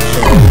combat, I'm not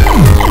sure.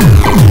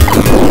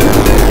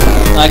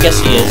 I guess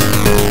he is.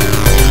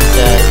 He's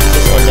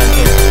this one down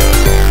here.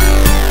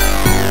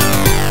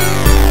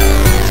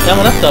 He's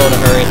coming up though in a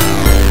hurry.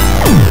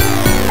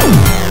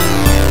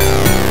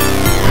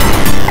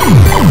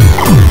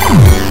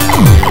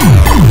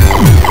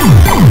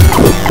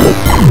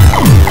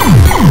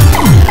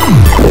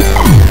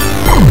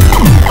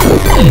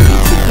 And if he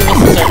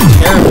doesn't start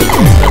terribly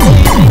quick, but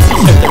then he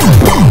start different.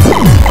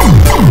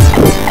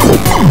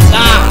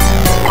 Ah!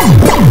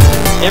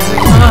 Every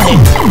time!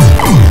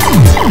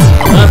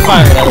 I'm not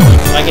firing that one.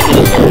 If I can do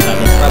this every time,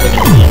 that's probably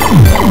going to be it.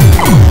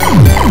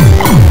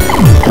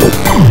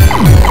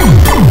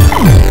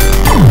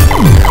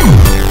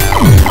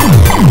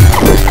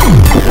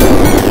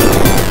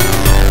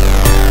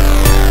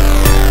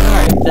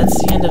 Alright, that's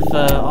the end of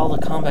all the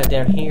combat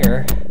down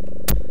here.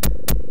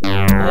 I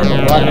have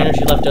a lot of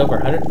energy left over,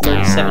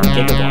 137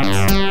 gigawatts.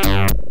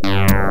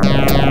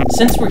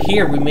 Since we're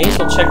here, we may as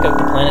well check out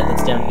the planet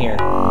that's down here.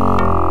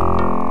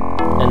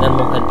 And then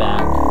we'll head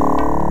back.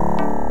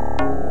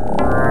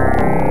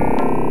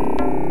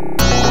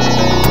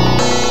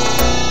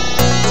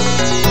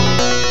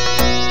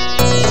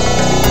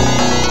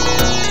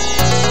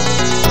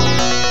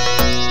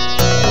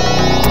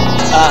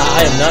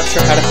 I am not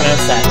sure how to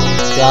pronounce that.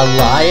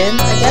 Galion,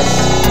 I guess?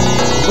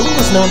 Little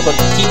is known about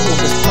the people of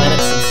this planet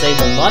since they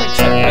will not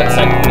accept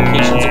outside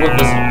communications or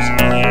visitors.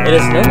 It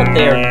is known that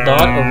they are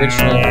not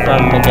originally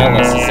from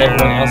Magellan, as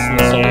everyone else in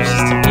the solar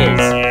system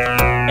is.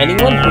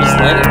 Anyone who has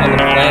landed on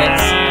the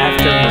planets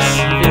after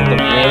receiving the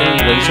warning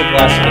laser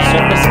blast on the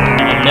surface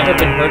have never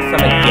been heard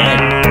from again.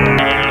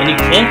 And you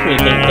can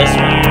communicate this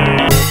way.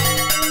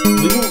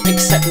 We will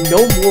accept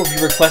no more of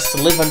your requests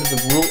to live under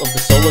the rule of the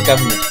solar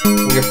government.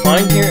 We are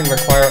fine here and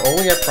require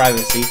only our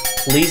privacy.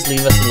 Please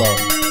leave us alone.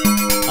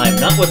 I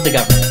am not with the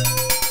government.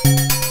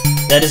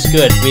 That is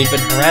good. We've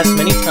been harassed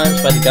many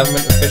times by the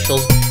government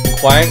officials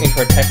inquiring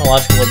into our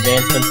technological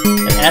advancements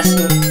and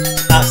asking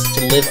us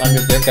to live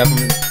under their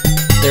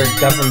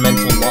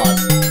governmental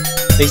laws.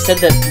 They said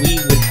that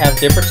we would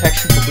have their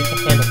protection, but we can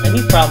handle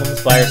any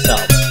problems by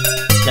ourselves.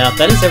 Now, if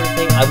that is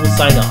everything, I will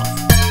sign off.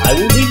 I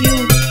will leave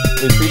you.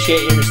 We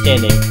appreciate your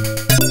understanding.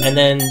 And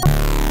then...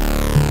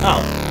 oh.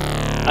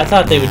 I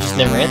thought they would just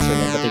never answer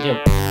that, but they do.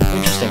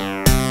 Interesting.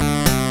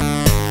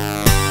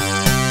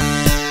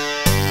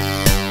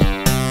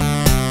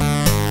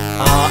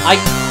 I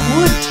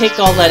could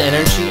take all that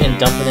energy and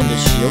dump it into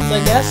shields,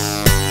 I guess.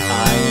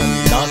 I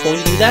am not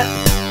going to do that.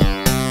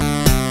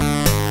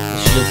 The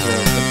shields are,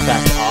 in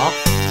fact, off.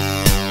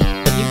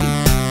 But you can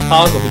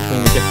toggle between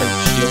the different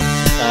shield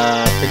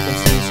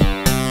frequencies.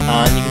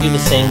 You can do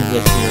the same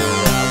with your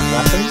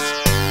weapons.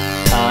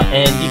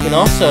 And you can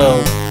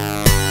also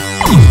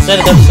set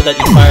it up so that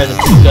you fire the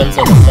 2 guns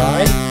on the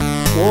side,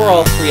 or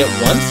all 3 at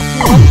once if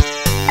you want.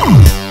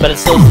 But it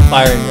slows the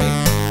firing rate.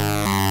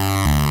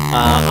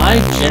 I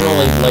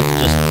generally like to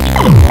just keep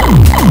it at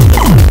 1,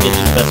 because it gives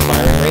you the best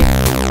firing rate.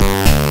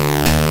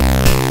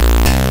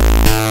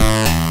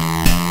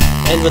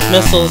 And with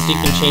missiles, you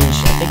can change,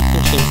 I think you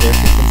can change their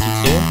frequency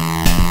too.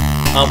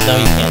 Oh, no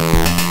you can't.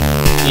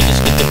 You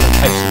just get different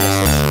types of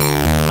missiles.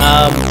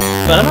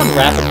 But I'm on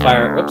rapid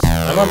fire, oops,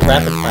 I'm on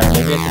rapid fire,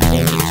 maybe I can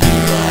change it to,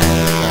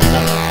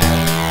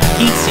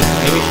 heat seeker,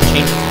 maybe I should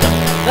change it to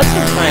nothing. That's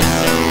what I'm trying to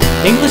say.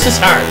 English is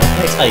hard, what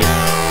can I tell you?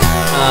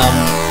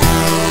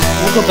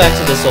 We'll go back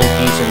to this old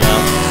geezer now,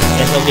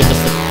 and he'll give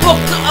us the Book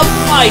of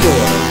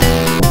Fidor!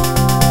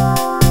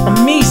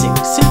 Amazing,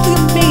 simply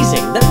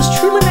amazing, that was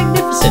truly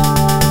magnificent.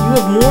 You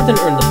have more than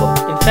earned the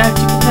book. In fact,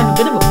 you can have a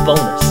bit of a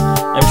bonus.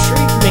 I'm sure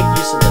you can make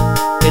use of it.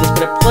 It has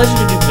been a pleasure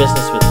to do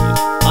business with you.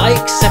 I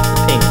accept the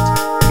payment.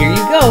 Here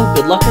you go,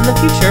 good luck in the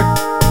future.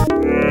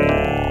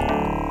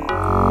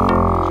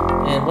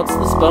 And what's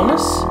this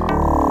bonus?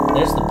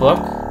 There's the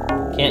book.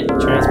 Can't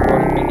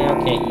transport it right now,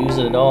 can't use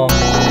it at all.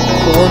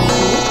 Core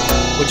fuel,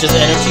 which is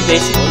energy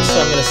basically,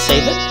 so I'm going to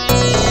save it.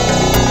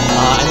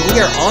 And we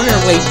are on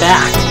our way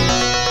back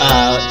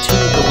to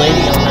the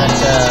lady on that,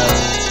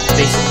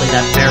 basically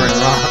that barren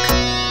rock,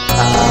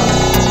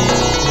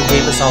 who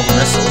gave us all the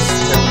missiles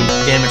that we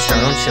damaged our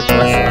own ship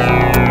with.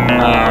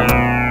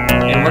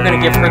 And we're going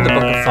to give her the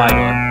Book of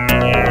Fidor.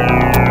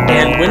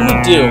 And when we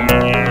do,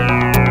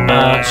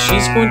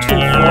 she's going to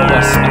inform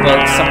us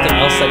about something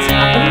else that's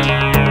happened.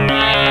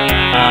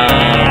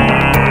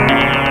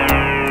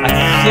 I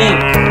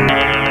think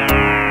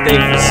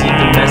they've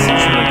received a message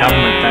from the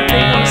government that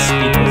they want to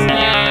speak with me,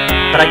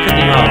 but I could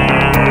be wrong.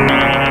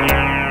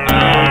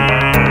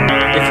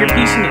 If you're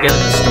piecing together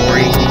the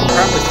story, you can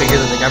probably figure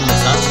that the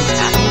government's not too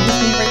happy with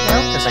me right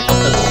now, because I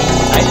helped out the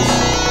people with Titus.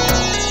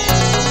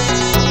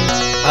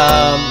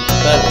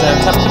 But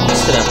tough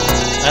cookies to them.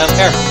 I don't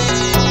care.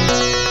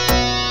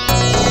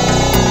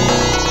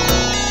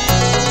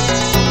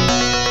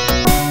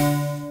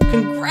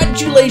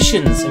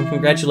 Congratulations! And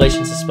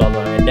congratulations is spelled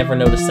wrong. I never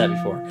noticed that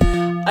before.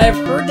 I have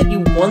heard that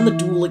you won the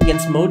duel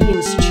against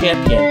Modian's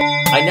champion.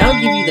 I now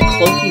give you the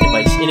cloaking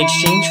device in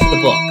exchange for the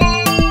book.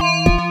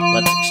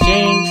 Let's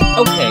exchange.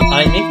 Okay,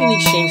 I'm making the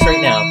exchange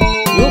right now.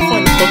 You will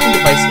find the cloaking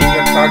device in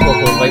your cargo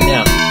hold right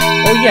now.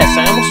 Oh yes,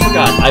 I almost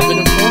forgot. I've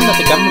been informed that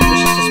the government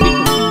wishes to speak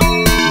with you.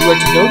 You are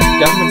to go to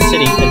Government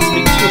City and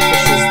speak to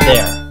officials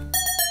there.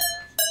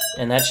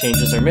 And that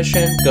changes our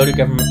mission. Go to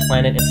Government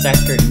Planet in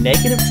Sector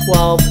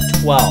 -1212.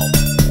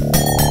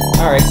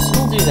 Alright, so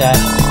we'll do that.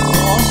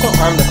 We'll also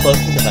arm the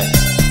cloaking device.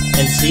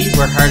 And see,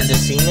 we're harder to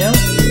see now.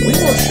 We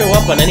won't show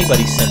up on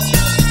anybody's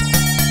sensors.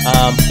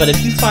 But if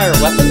you fire a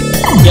weapon,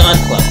 you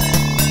uncloak.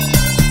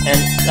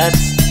 And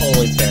that's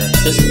only fair.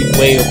 This would be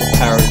way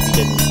overpowered if you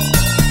didn't.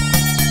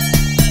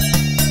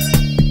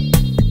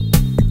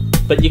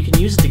 But you can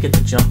use it to get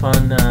the jump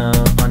on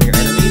your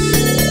enemies,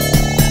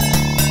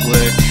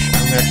 which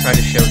I'm going to try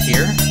to show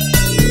here.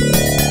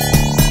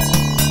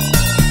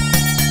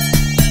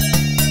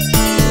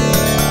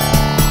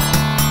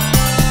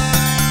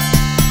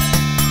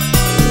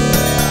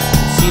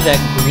 That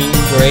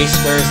green-gray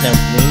square is now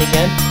green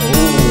again. Oh,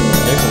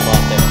 there's a lot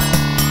there.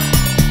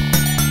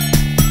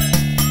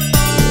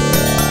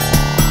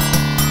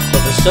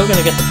 But we're still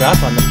gonna get the drop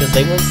on them because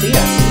they won't see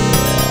us.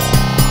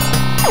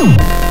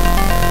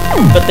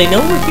 But they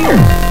know we're here.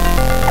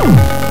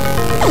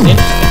 Which is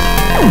interesting.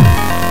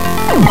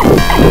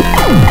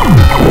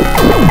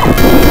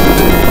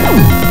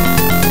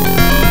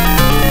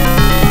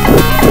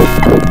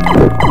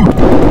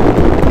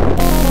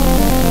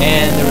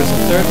 And there was a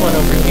third one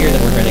over here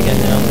that we're gonna get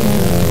now.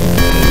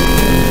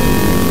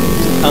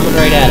 He's coming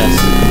right at us.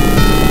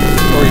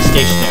 Or he's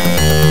stationary.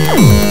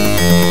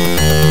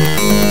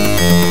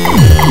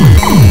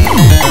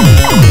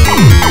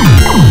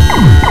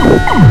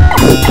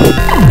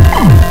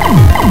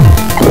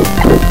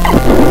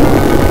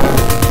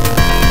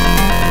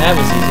 That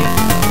was easy.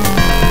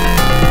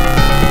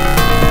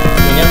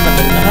 We now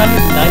have a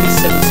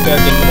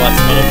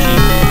energy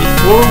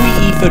before we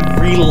even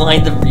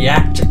reline the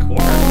reactor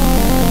core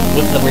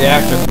with the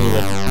reactor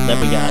fluid that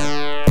we got.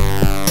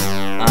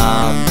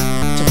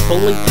 To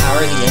fully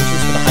power the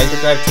engines for the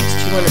hyperdrive takes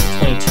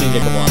 222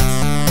 gigawatts.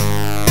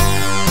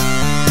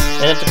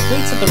 And it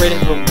depletes at the rate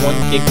of about 1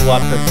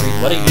 gigawatt per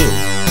 3. What are you?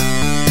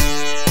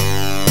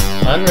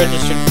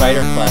 Unregistered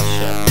fighter class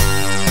ship.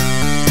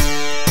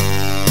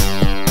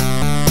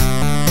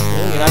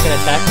 Oh, you're not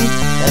gonna attack me?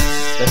 That's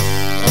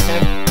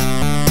okay.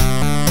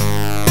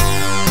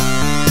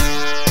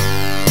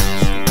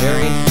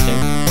 Very interesting.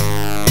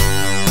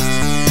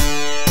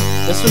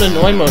 This would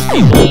annoy most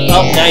people.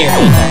 Oh, now you're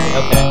gonna attack me.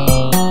 Okay.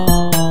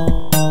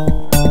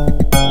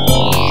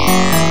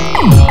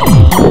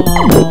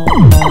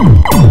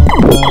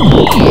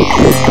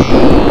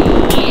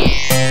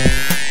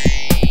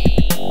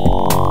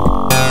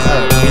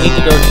 Alright, we need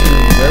to go to...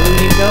 Where do we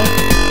need to go?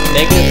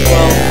 Negative 12,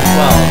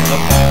 12.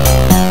 Okay.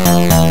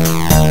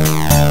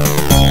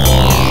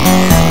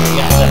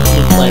 Yeah, that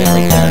blue planet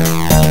right there.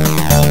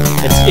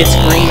 It's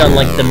green on,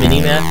 like, the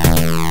mini-map.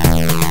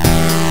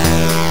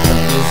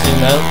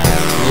 Zoom out.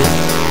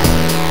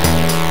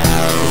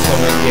 This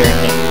one right here, I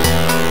think.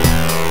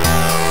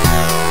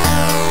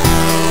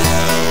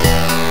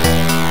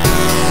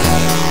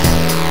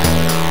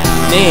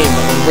 Name,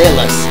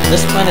 Realus.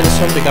 This planet is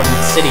home to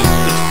Government City.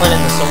 Each planet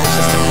in the solar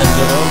system has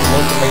their own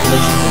local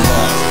regulations and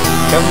laws.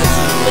 Government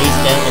City lays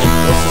down and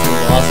enforces the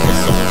laws of the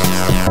solar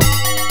system.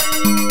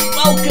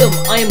 Welcome!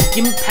 I am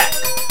Gimpek.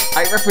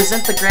 I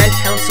represent the Grand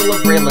Council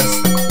of Realus,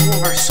 the core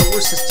of our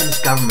solar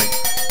system's government.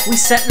 We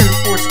set and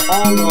enforce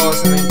all laws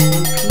and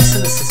maintain peace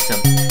in the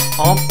system.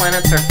 All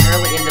planets are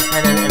fairly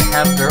independent and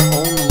have their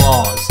own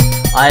laws.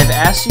 I have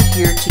asked you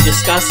here to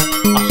discuss a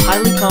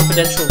highly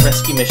confidential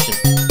rescue mission.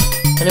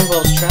 It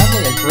involves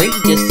traveling a great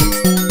distance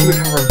to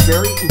recover a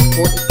very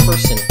important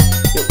person.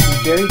 It would be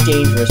very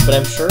dangerous, but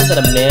I'm sure that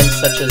a man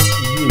such as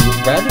you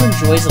rather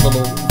enjoys a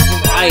little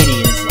variety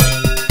in his life.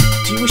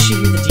 Do you wish to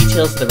hear the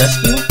details of the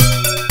rescue?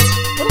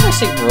 What if I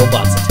say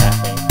robots attack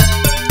me?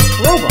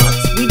 Robots?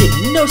 We did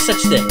no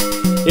such thing.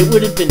 It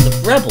would have been the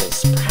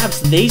rebels.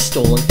 Perhaps they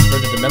stole and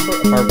converted a number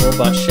of our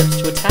robot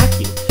ships to attack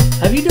you.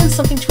 Have you done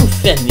something to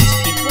offend these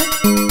people?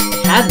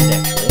 I haven't,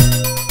 actually.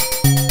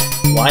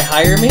 Why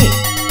hire me?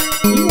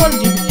 You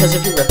wanted you because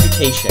of your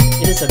reputation.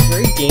 It is a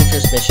very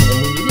dangerous mission,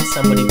 and we needed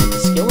somebody with the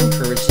skill and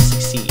courage to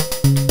succeed.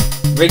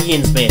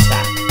 Rigians may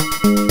attack.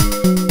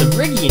 The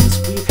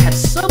Rigians, we've had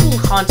subtle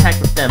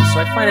contact with them,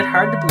 so I find it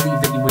hard to believe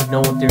that you would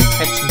know what their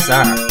intentions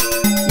are.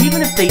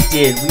 Even if they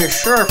did, we are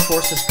sure our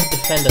forces could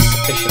defend us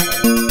sufficiently.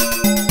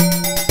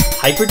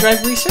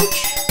 Hyperdrive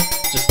research?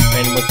 Just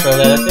randomly throw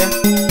that out there.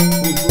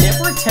 We've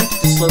never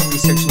attempted to slow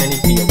research in any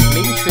field. It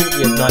may be true that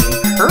we have not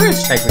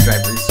encouraged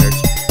hyperdrive research,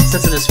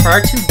 since it is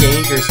far too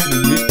dangerous to be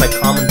used by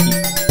common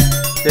people.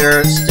 There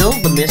are still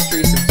the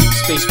mysteries of deep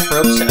space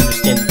probes to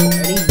understand before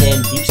any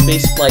manned deep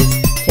space flights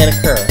can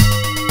occur.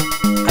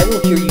 I will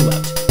hear you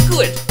out.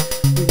 Good!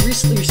 We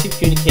recently received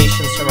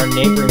communications from our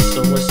neighboring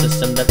solar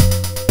system that...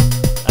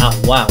 Oh,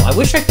 wow. I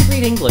wish I could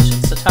read English.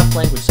 It's a tough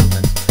language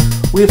sometimes.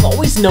 We have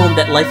always known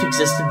that life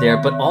existed there,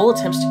 but all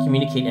attempts to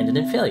communicate ended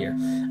in failure.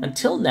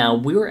 Until now,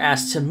 we were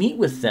asked to meet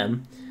with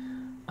them...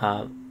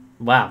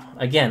 wow.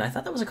 Again, I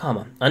thought that was a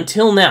comma.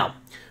 Until now.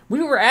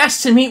 We were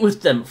asked to meet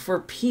with them for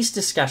peace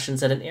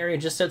discussions at an area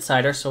just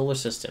outside our solar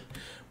system.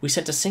 We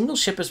sent a single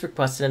ship as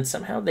requested, and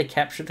somehow they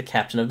captured the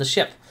captain of the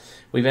ship.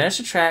 We managed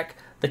to track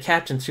the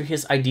captain through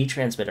his ID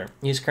transmitter.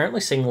 He is currently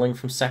signaling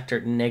from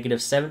sector negative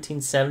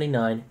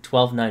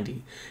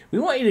 1779-1290. We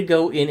want you to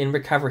go in and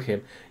recover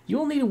him. You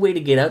will need a way to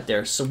get out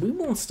there, so we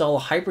will install a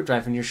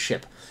hyperdrive on your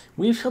ship.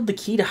 We have held the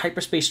key to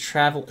hyperspace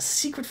travel a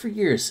secret for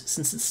years,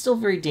 since it's still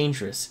very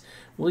dangerous.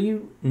 Will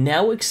you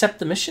now accept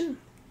the mission?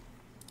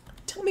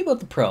 Tell me about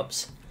the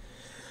probes.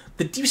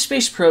 The deep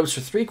space probes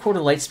are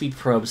 3/4 light-speed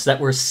probes that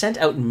were sent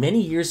out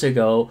many years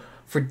ago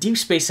for deep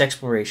space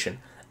exploration.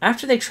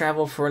 After they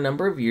traveled for a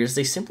number of years,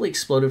 they simply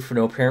exploded for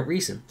no apparent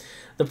reason.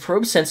 The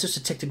probe sensors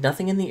detected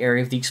nothing in the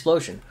area of the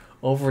explosion.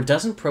 Over a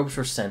dozen probes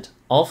were sent.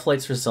 All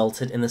flights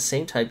resulted in the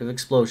same type of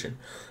explosion.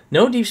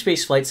 No deep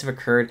space flights have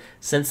occurred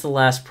since the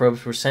last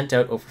probes were sent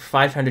out over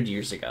 500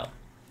 years ago.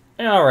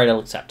 Alright, I'll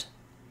accept.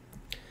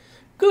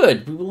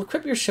 Good. We will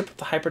equip your ship with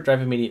the hyperdrive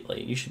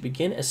immediately. You should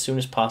begin as soon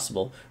as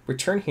possible.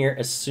 Return here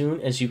as soon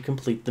as you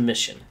complete the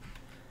mission.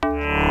 And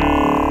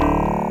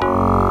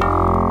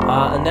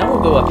now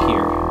we'll go up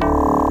here.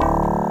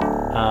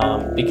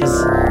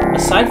 Because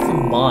aside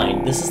from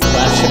mine, this is the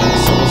last ship in the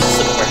solar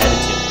system that we're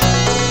headed to.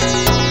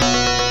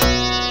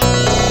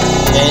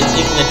 And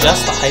you can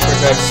adjust the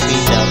hyperdrive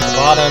speed down at the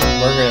bottom.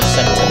 We're going to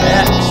set it to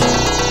max.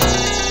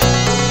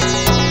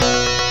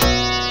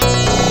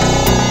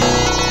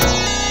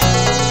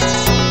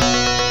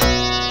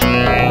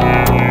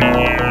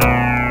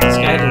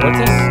 What's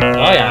this?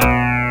 Oh yeah.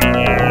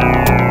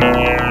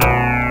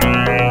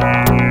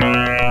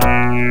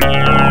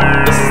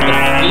 This is the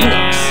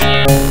Phoenix.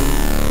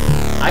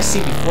 I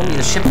see before me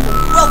the ship of a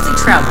wealthy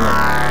traveler.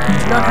 You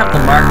do not have the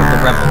mark of the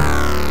rebel.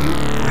 You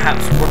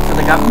perhaps work for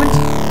the government?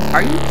 Are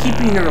you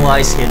keeping your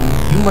lies hidden?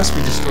 You must be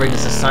destroyed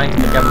as a sign to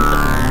the government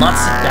that we will not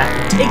sit back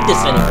and take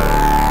this anymore.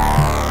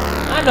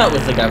 I'm not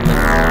with the government.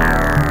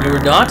 You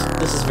are not?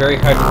 This is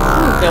very hard to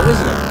prove now,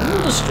 isn't it? We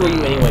will destroy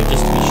you anyway,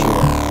 just to be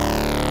sure.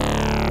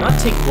 Not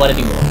take what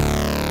anymore?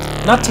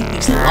 Not take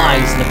these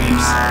lies and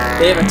abuse.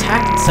 They have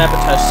attacked and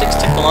sabotaged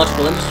 6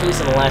 technological industries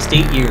in the last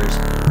 8 years.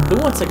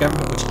 Who wants a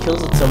government which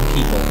kills its own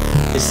people?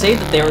 They say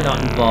that they were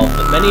not involved,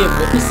 but many have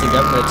witnessed the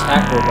government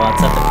attack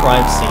robots at the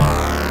crime scene.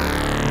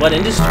 What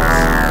industries?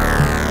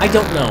 I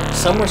don't know.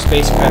 Some were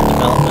spacecraft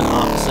development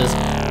offices,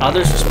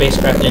 others were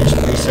spacecraft engine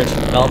research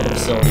and development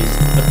facilities,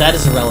 but that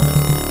is irrelevant.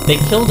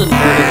 They killed and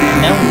murdered, and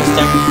now we must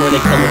act before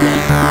they kill again.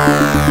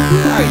 Who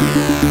are you?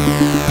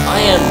 I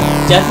am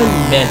Devin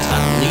Manta,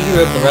 leader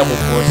of the rebel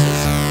forces.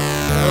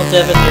 Well,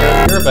 Devin,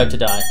 you're about to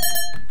die.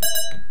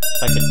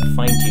 If I could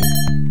find you.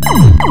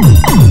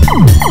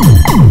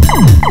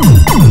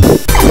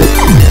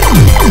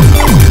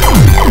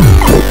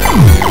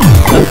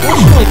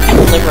 Unfortunately,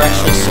 people never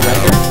actually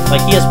surrender.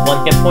 Like, he has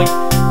 1 hit point.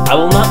 I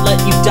will not let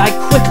you die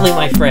quickly,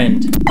 my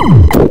friend. I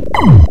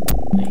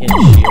hit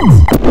his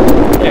shields.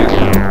 There.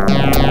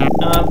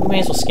 We may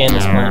as well scan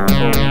this planet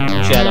before we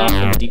jet off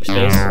into deep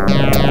space.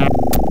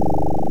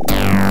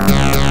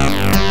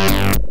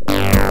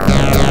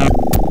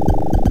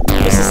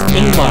 This is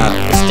Ingmar.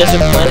 This desert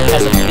planet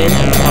has a thin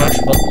and harsh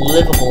but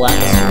livable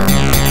atmosphere.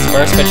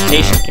 Sparse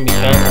vegetation can be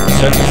found on the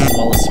surface as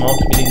well as small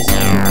communities of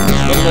people who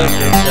live little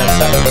appearance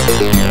outside.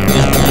 It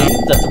is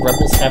believed that the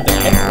rebels have their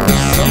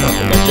headquarters somewhere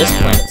below this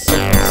planet's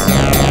surface.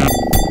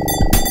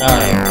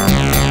 Alright.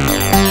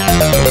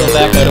 We'll go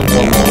back out of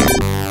war mode.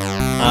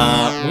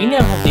 We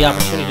now have the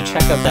opportunity to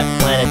check out that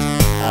planet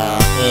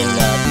in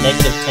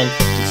negative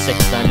 1056,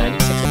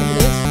 996, I think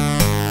it is?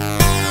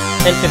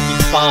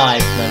 1055,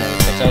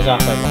 996. I was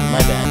off by 1, my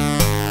bad.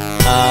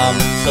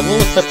 So we'll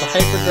equip the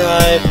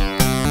hyperdrive,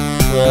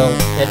 we'll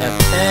hit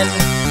F10,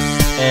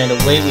 and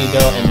away we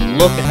go,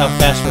 and look at how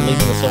fast we're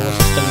leaving the solar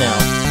system now.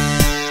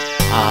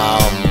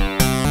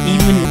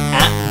 Even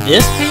at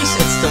this pace,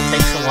 it still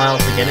takes a while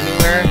to get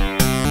anywhere,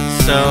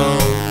 so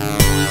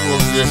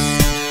we'll just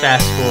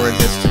fast forward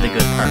this to the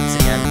good parts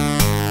again.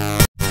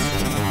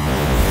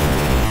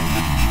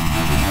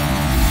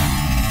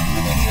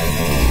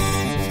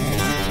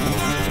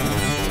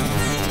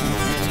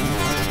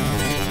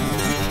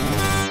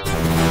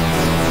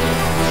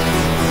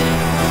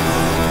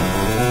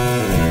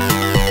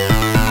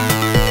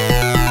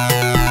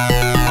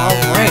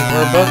 Alright,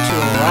 we're about to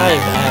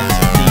arrive at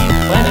the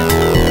planet.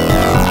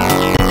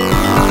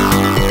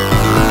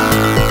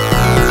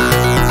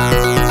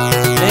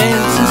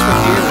 And since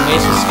we're here, we may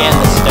as well scan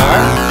the star.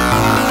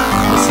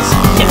 This is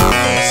Kip, a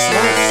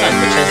small sun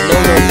which has no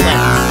known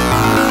planets.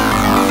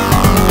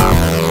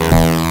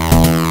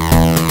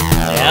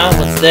 Yeah,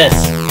 what's this?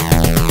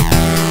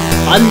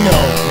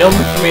 Unknown. No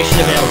information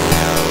available.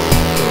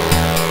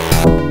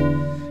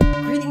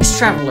 Greetings,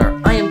 traveler.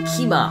 I am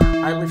Kima.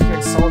 I live here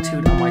in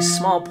solitude on my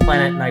small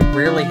planet and I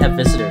rarely have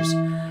visitors.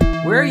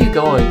 Where are you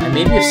going? I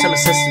may be of some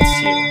assistance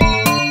to you.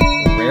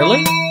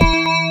 Rarely?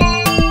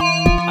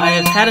 I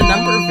have had a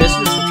number of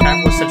visitors from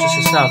travelers such as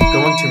yourself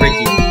going to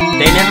Rigian.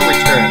 They never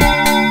return.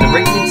 The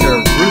Rigians are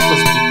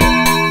ruthless people.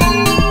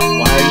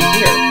 Why are you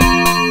here?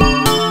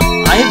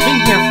 I have been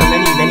here for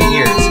many, many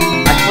years.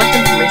 I collect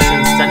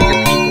information and study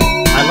your people.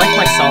 I like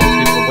my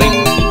solitude away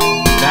from people.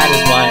 That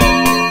is why I am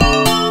here.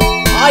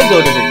 I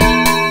go to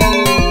Rigian.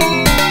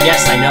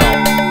 Yes, I know.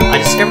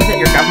 I discovered that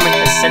your government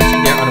has sent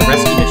you there on a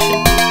rescue mission.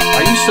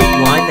 Are you so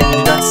blind that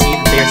you do not see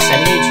that they are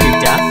sending you to your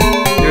death?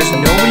 There is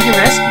nobody to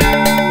rescue.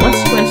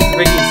 Once you enter the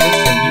Rigian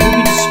system, you will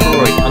be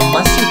destroyed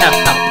unless you have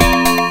help.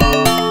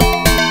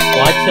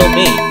 Why kill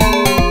me?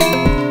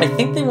 I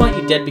think they want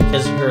you dead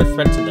because you are a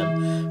threat to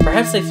them.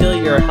 Perhaps they feel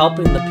you are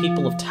helping the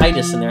people of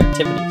Titus in their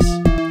activities.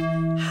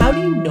 How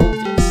do you know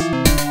this?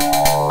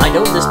 I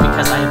know this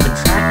because I have been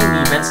tracking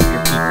the events of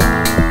your people.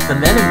 The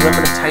men and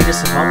women of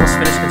Titus have almost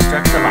finished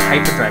construction of a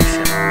hyperdrive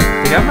ship.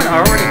 The government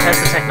already has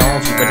the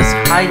technology, but is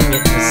hiding it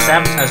and has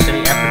sabotaged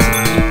any efforts of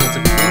the people to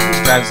create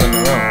these drives on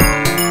their own.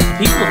 The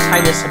people of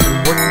Titus have been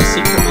working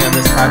secretly on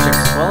this project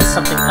as well as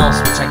something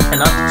else which I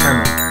cannot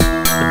determine.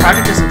 The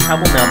project is in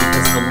trouble now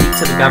because of the leak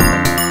to the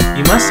government.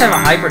 You must have a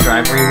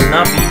hyperdrive or you will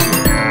not be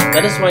here.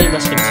 That is why you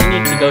must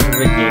continue to go to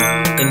Rigian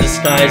in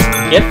disguise,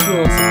 get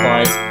fuel and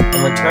supplies,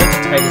 and return to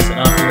Titus and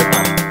offer your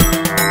help.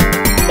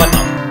 What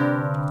help?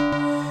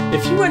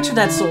 If you enter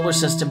that solar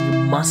system, you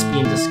must be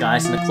in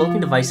disguise, and a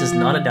cloaking device is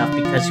not enough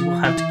because you will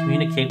have to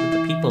communicate with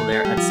the people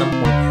there at some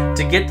point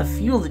to get the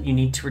fuel that you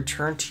need to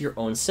return to your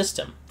own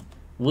system.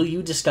 Will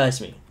you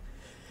disguise me?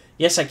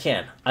 Yes, I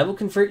can. I will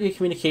convert your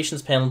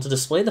communications panel to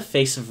display the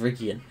face of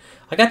Rigian.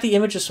 I got the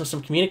images from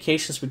some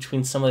communications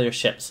between some of their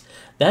ships.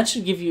 That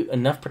should give you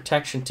enough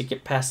protection to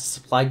get past the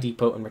supply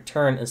depot and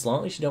return as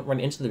long as you don't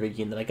run into the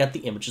Rigian that I got the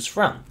images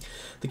from.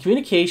 The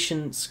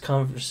communications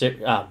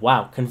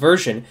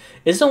conversion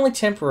is only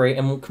temporary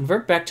and will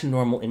convert back to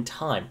normal in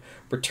time.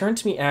 Return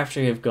to me after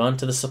you have gone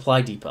to the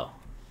supply depot.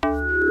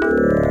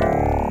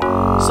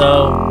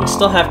 So, we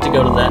still have to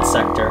go to that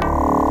sector.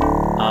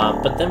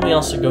 But then we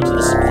also go to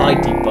the supply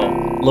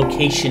depot.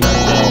 Location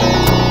unknown.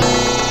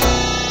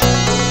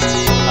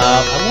 I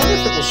wonder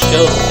if it will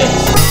show the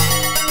face.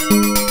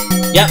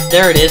 Yep,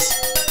 there it is.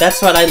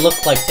 That's what I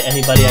look like to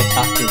anybody I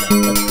talk to now.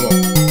 That's cool.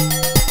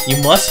 You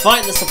must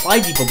find the supply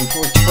depot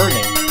before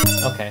returning.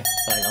 Okay,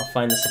 fine. I'll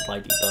find the supply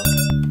depot.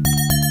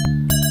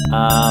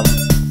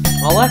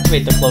 I'll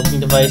activate the cloaking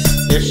device.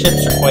 Their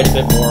ships are quite a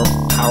bit more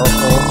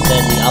powerful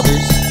than the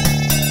others.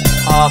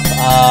 Top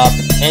up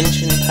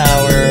engine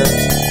power.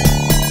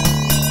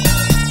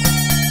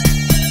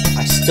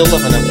 I still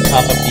have enough to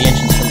top up the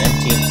engines from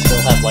empty and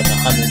still have like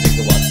 100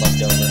 gigawatts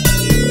left over.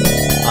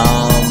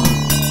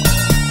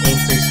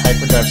 Increase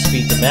hyperdrive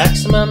speed to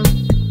maximum.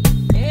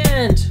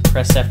 And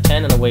press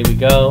F10 and away we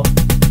go.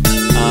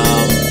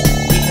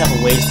 We have a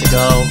ways to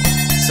go.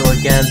 So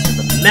again,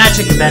 through the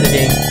magic of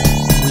editing,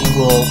 we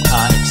will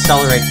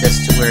accelerate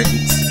this to where it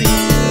needs to be.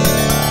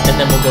 And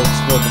then we'll go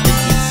explore the big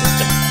heat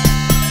system.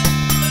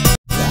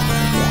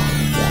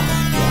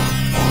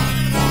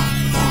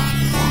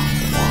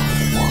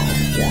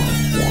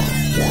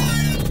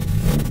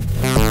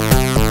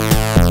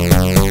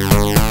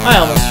 I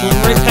almost flew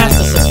right past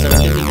the system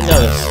and didn't even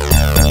notice.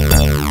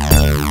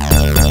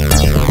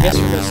 I guess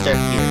we're gonna start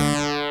here.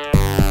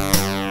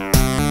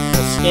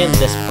 We'll scan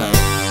this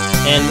planet.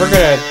 And we're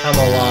gonna come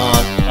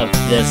along of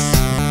this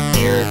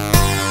here.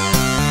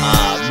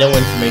 No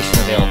information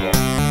available.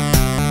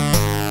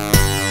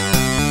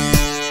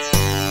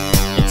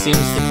 It seems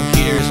the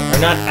computers are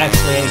not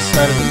actually any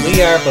smarter than we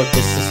are about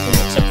this system,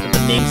 except for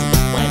the names of the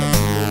planets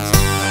and moons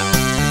and crap.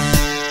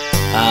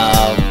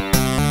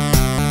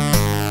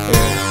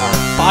 There are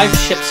 5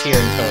 ships here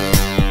in total.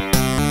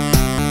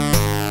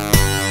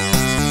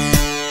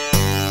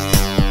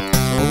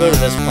 So we'll go to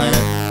this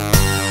planet.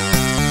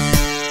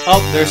 Oh,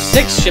 there's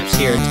 6 ships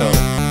here in total.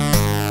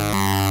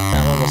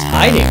 That one was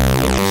hiding.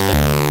 Interesting.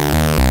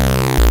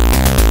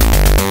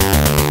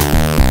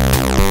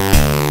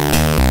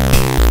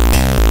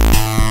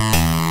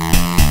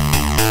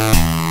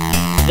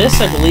 This,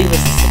 I believe,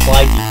 is the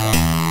supply depot.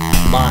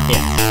 Not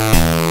him.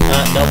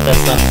 Nope,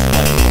 that's not the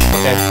supply depot.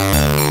 Okay.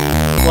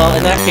 Well,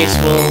 in that case,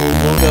 we'll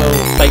go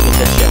fight with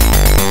this ship.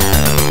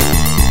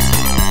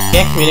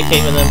 Can't communicate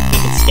with him. We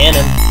can scan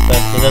him,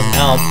 but it doesn't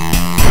help.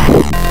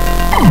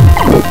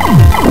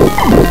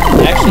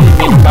 Actually,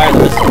 we need to fire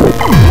the missile.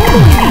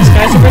 These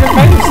guys are better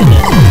fighters than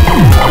this.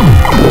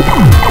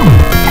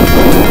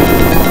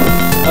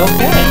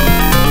 Okay.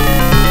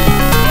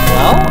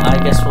 Well, I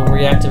guess we'll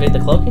reactivate the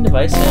cloaking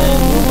device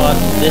and move on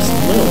to this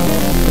moon.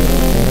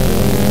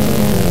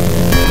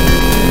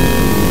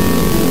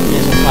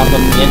 Here's we'll top up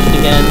the engine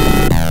again.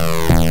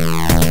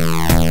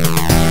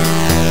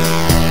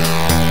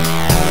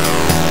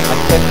 I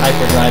could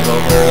hyperdrive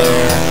over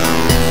there.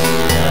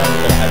 I'm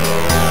gonna hyperdrive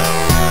over there.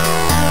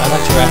 I'd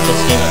like to wrap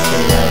this game up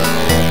pretty well.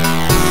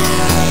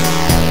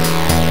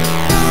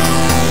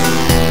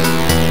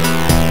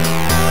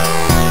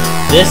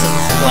 This is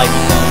the supply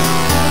depot.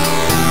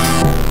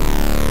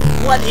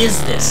 What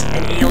is this?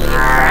 An alien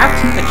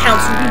craft? The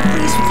Council will be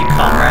pleased with you,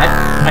 comrade.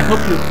 I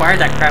hope you acquired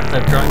that craft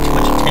without drawing too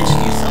much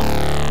attention to yourself.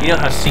 You know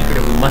how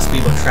secretive we must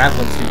be about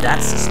traveling through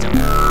that system.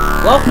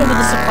 Welcome to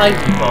the supply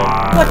depot.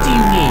 What do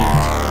you need?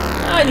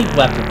 I need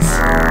weapons.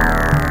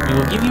 We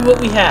will give you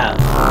what we have.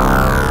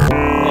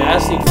 Yeah, I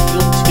just need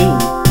fuel too.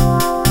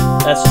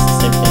 That's just the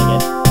same thing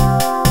again.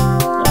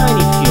 I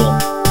need fuel.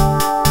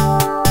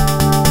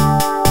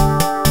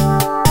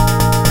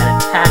 An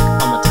attack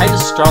on the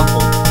Titus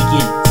stronghold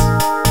begins.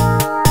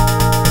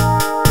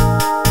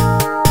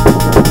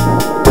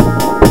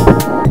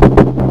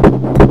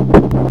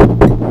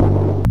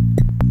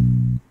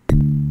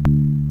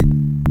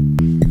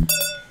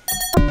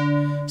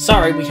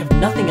 Sorry, we have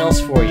nothing else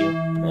for you.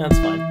 That's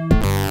fine.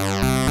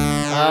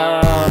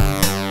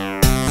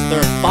 So there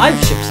are 5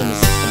 ships in the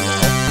system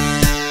now.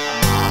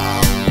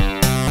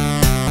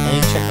 I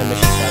need to check my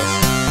mission status.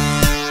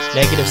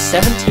 Negative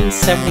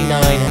 1779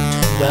 and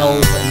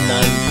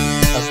 1290.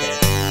 Okay.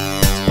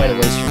 It's quite a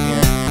ways from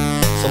here.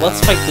 So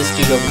let's fight this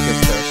dude over here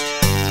first.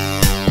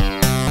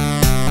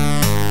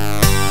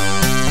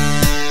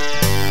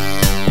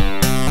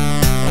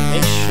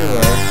 Make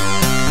sure.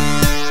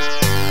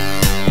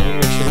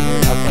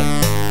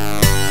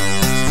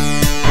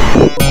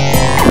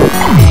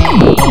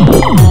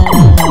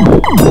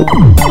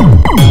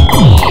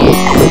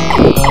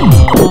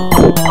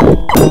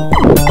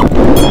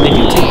 They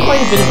do take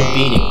quite a bit of a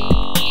beating.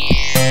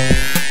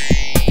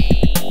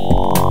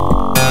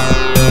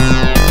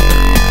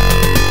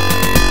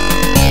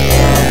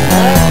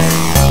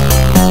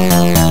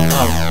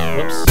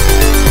 Whoops.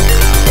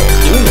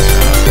 Doing this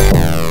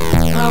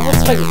now.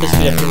 Let's fight with this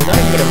dude up here. We're not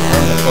even going to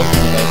harm the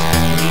cloaking device.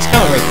 He's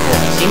coming right for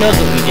us. He knows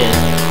what we did.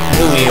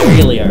 Who we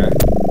really are.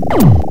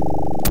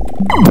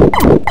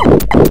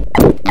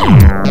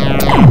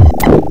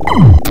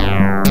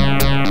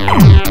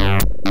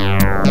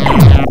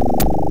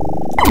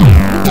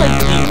 Like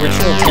the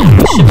original intent of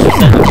the ships was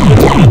that we could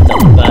beat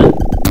them,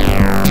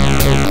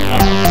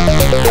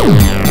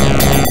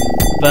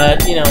 but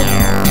you know, I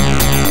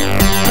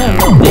don't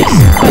know, they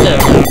seem kind of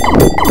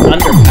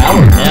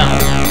underpowered now.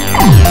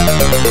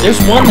 There's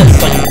one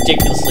that's like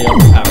ridiculously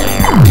overpowered.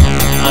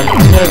 I'm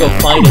gonna go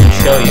find it and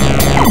show you.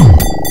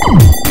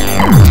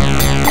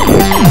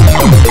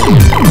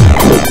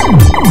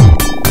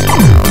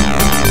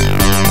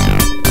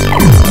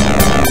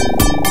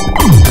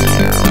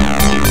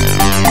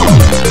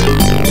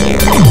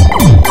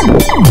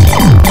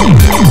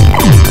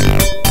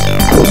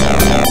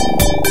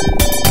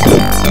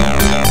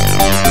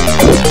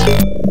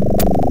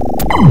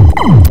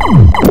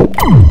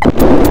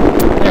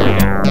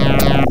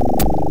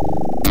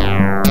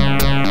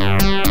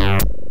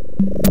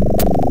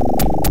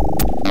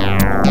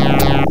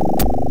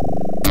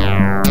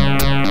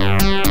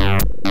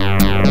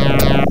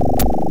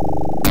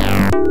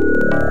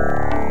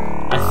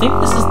 I think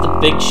this is the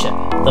big ship,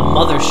 the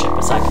mothership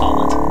as I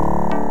call it.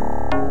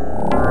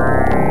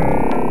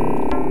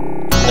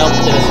 Nope,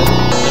 it isn't.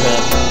 Wait a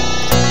minute.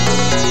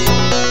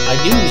 I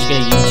knew he was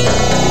going to U-turn.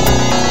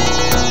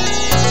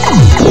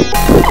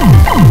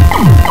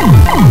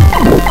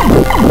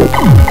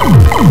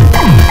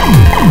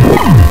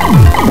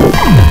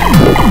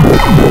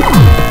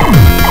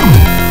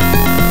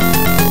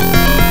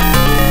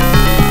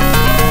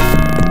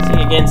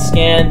 See again,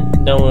 scan,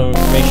 no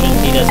information,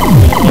 he doesn't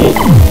communicate.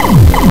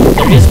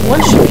 There is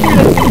one ship here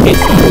that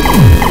communicates though,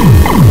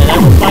 and I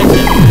will find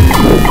him.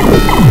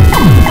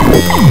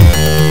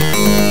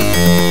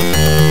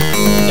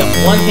 He's got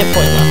one hit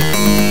point left.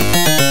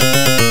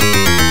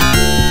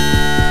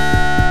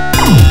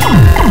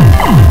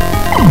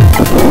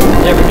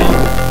 There we go.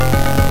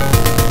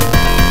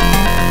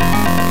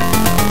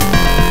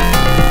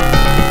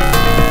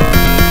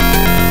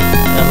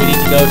 Now we need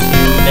to go to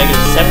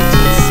negative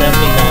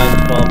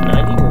 1779,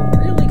 1290. We're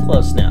really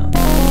close now.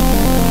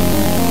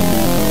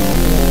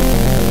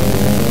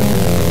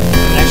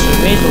 Actually,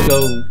 we may as well go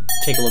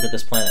take a look at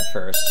this planet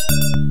first.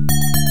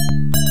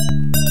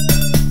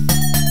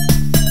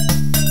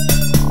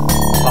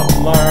 Top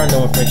of Mars,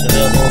 no information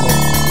available.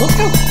 Look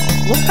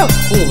how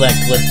cool that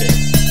glyph is.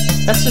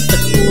 That's just the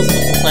coolest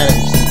looking planet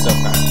we've seen so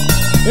far.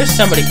 There's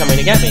somebody coming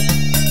to get me.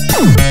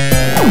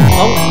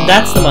 Oh,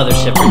 that's the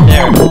mothership right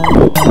there. Now,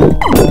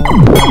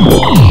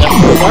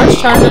 for a large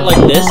target like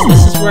this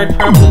is where I'd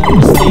probably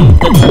use the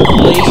triple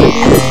laser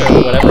beams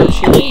or whatever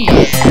shielding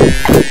does.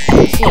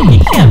 So look, you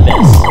can't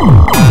miss.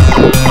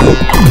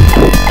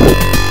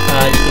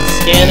 You can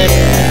scan it,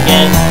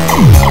 again,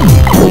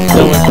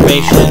 no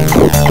information.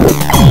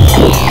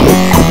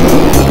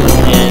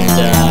 And,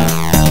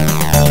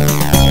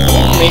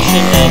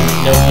 information and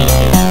no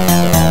communication.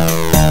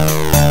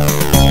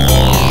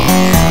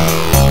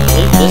 So,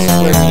 this is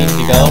where we need to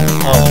go.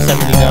 Oh,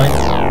 79.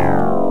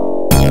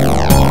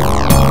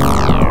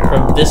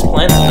 From this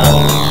planet,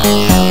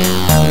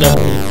 no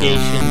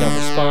communication, no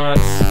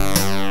response.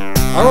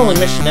 Our only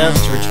mission now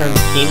is to return to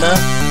Kima,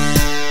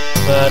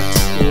 but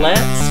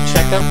let's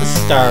check out the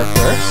star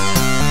first.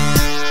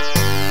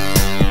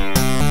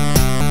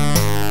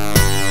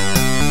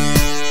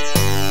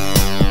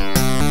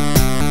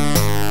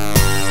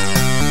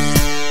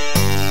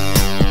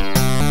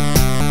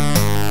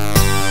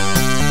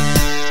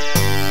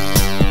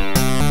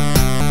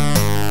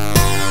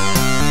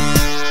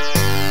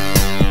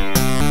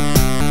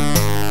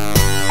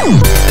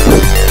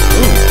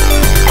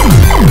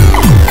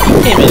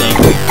 Came in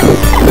angry.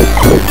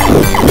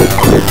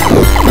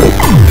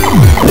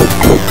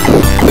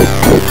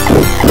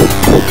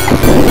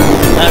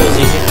 That was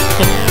easy.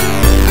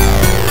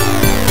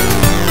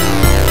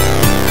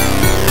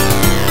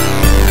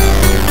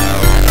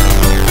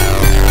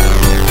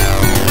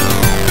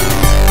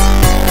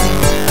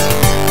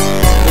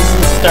 This is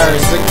the star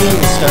is Ricky,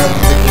 the star of the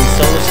Ricky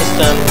solar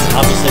system.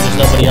 Obviously there's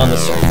nobody on the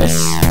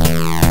surface.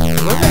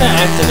 We're going to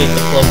activate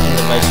the cloaking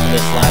device for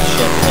this last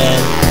ship,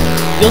 and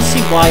you'll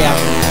see why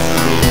after we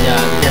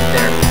get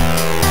there.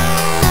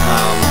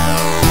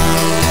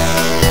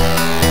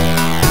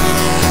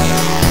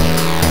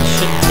 It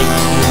shouldn't take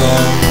too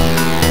long.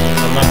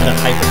 I'm not going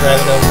to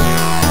hyperdrive it over.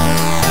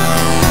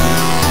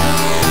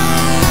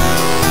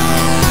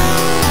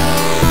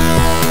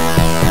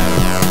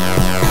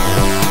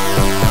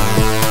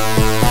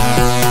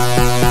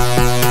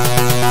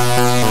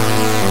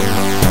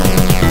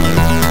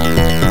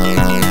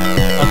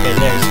 Okay,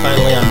 there, he's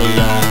finally on the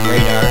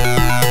radar.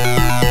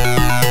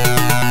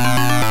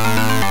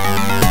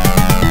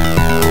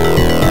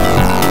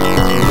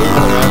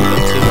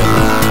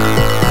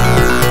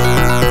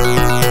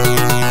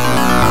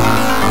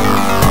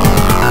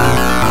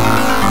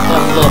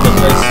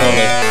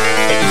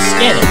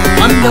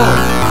 Unknown.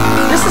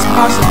 This is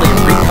possibly a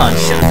recon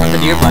ship from the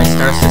nearby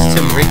star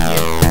system Ricky.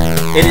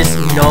 It is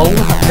known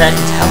that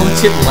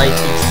intelligent life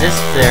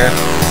exists there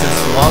since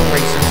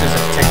long-range sensors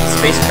have detected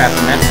spacecraft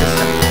in that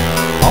system.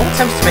 All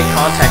attempts to make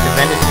contact have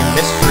ended in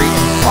mystery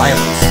and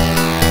violence.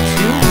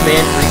 2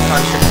 manned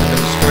recon ships have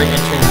been destroyed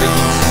entering the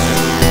Ricky system.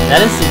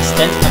 That is the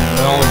extent of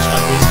knowledge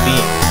of these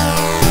beings.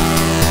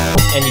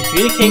 And you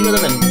communicate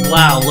with them and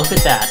wow, look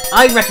at that.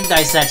 I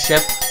recognize that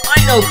ship. I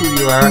know who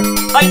you are.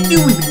 I knew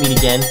we would meet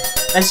again.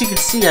 As you can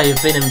see, I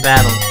have been in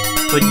battle,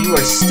 but you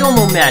are still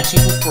no match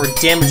even for a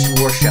damaged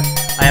warship.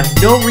 I have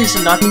no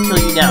reason not to kill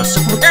you now,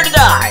 so prepare to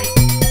die!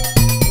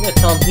 I'm gonna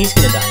tell him he's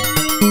gonna die.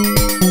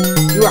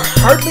 You are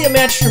hardly a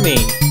match for me.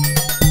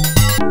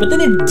 But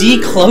then it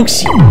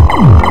decloaks you,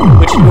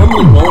 which it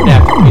normally won't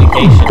after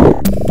communication.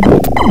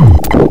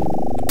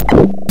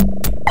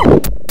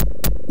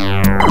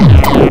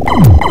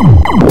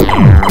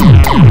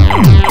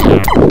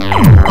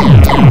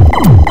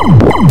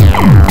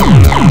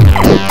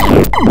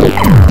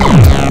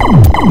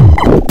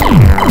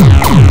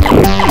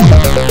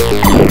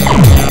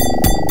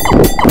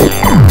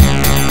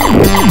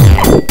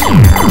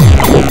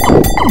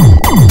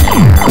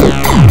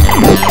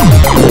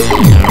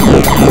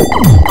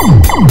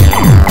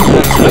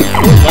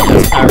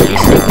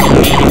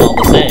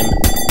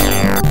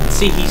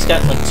 See, he's got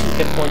like 2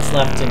 hit points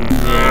left and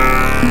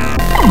yeah.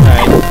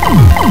 Alright.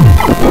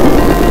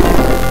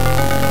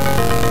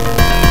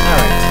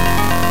 Alright.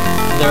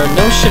 There are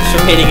no ships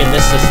remaining in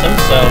this system,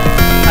 so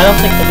I don't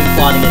think they'll be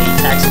plotting any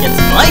attacks against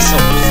my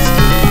solar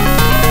system.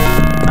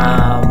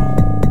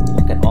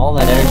 Look at all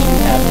that energy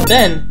we have. But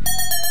then,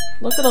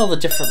 look at all the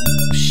different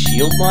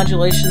shield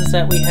modulations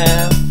that we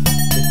have.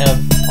 We have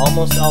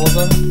almost all of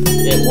them.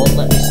 It won't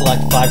let me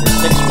select 5 or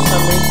 6 for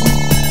some reason.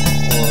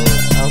 Or,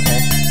 okay.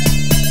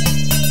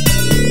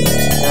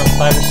 No,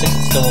 5 or 6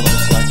 it still won't let me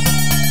select.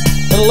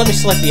 It'll let me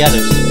select the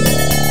others.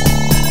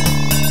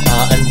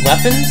 And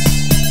weapons,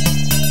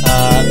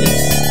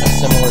 it's a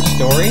similar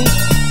story.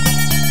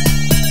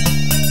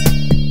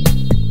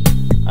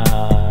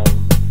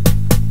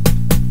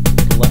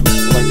 It'll let me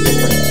select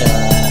different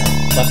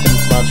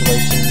weapons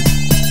modulations.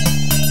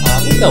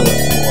 We'll go with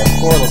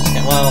 4. 4 looks kind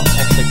of, well,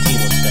 actually T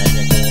looks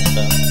magical,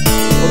 so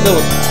we'll go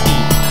with T.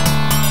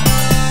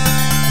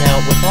 Now,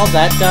 with all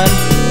that done,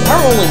 our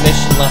only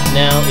mission left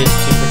now is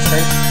to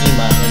return to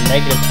EMA in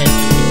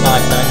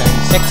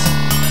 -1055,996.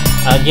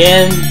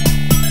 Again,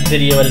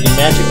 video editing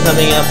magic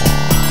coming up,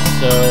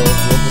 so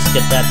we'll just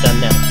get that done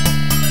now.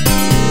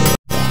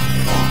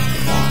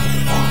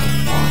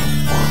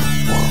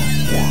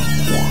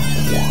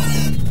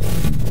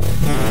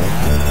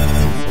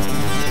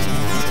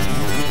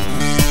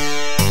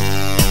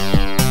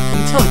 You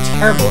can tell I'm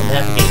terrible at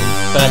navigating,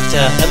 but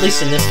at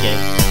least in this game.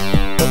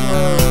 But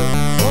we're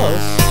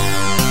close.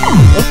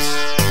 Oops,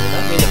 did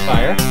not mean to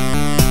fire.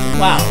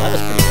 Wow, that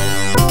was pretty good.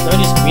 Let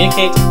me just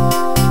communicate.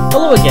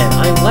 Hello again,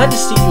 I am glad to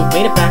see you have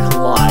made it back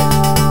alive.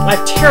 I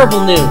have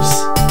terrible news.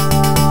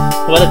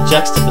 What a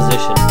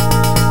juxtaposition.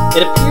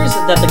 It appears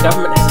that the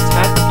government has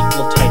attacked the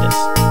people of Titus.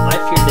 I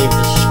fear they have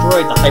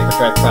destroyed the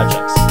hyperdrive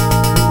projects.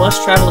 You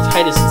must travel to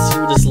Titus and see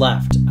what is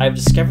left. I have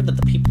discovered that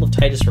the people of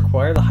Titus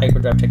require the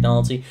hyperdrive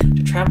technology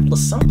to travel to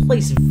some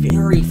place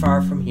very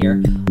far from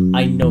here.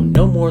 I know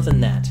no more than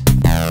that.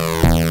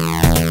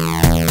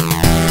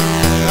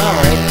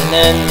 Alright, and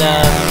then,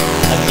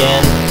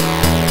 again,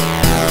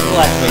 we'll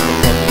activate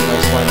the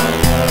first one.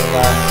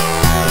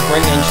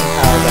 Bring engine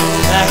power back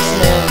to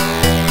maximum,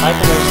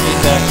 hyperdrive speed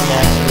back to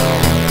maximum,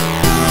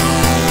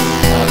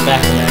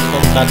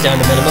 not down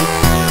to minimum.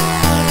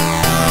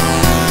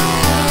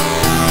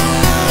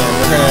 And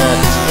we're gonna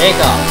take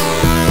off.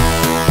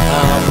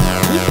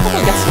 We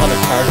probably got some other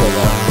cargo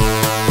though.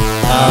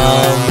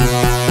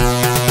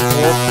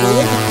 More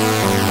fluid,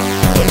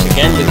 which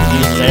again we can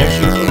use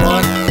energy if we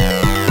want.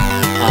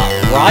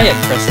 Riot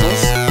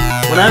crystals.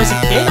 When I was a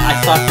kid, I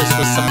thought this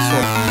was some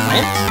sort of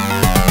plant.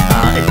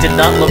 It did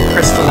not look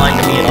crystalline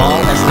to me at all.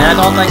 As an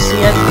adult, I see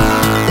it,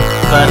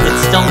 but it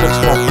still looks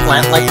more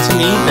plant-like to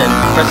me than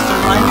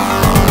crystalline.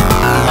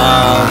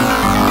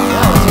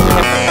 Yeah, let's see what we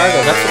have for cargo.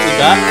 That's what we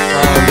got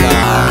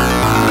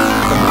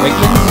from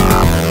Wiggins.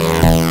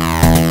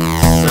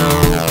 So,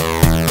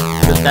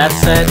 with that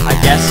said, I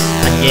guess,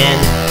 again,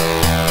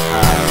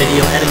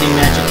 video editing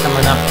magic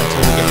coming up until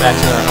we get back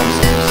to our home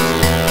source.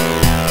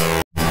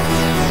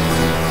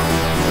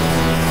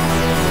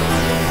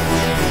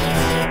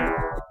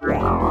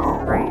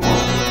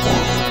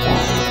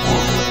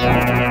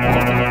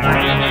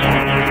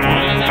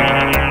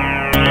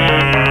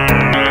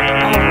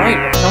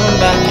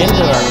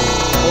 Into our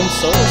own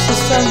solar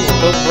system, we'll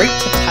go right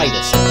to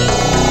Titus, I think.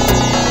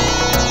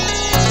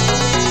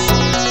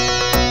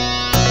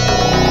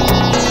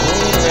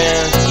 Right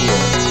around here.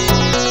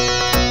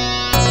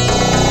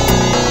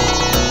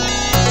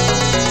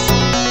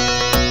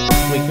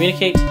 We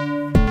communicate.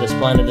 This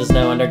planet is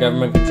now under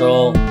government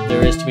control.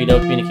 There is to be no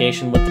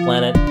communication with the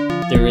planet.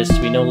 There is to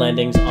be no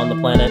landings on the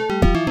planet.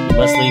 You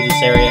must leave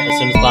this area as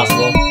soon as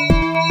possible.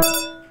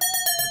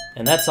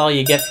 And that's all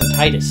you get from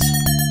Titus.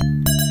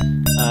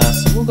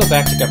 So we'll go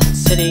back to Government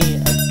City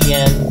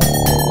again.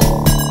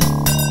 We'll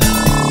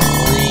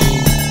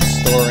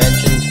restore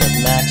engine to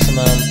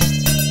maximum.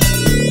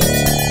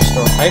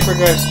 Restore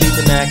hyperdrive speed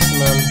to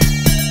maximum.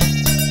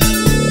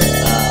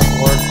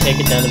 Or take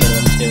it down to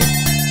minimum too.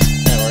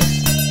 That works.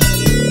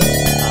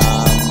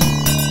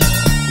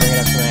 Bring it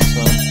up to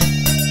maximum.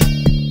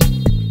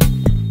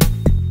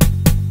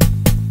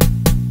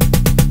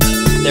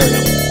 There we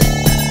go.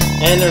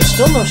 And there's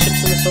still no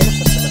ships in the solar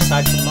system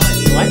aside from mine,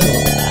 so I can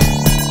look at that.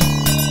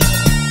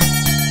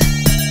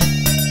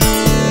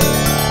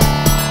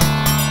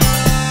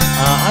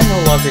 I'm no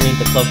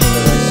underneath the cloak of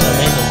the race, so I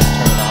may as well just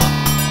turn it off.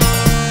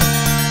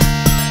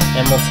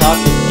 And we'll talk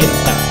to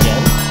Gimpek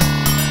again.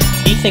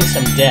 He thinks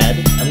I'm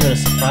dead. I'm gonna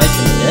surprise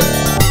him a bit.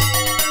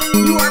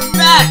 You are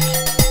back!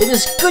 It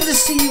is good to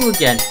see you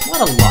again. What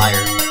a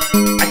liar.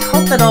 I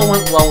hope that all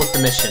went well with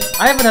the mission.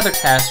 I have another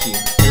task for you.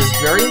 It is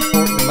very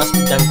important and must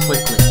be done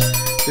quickly.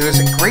 There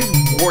is a great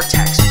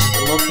vortex which is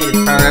located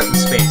far out in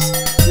space.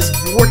 This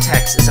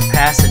vortex is a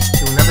passage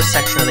to another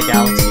section of the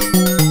galaxy.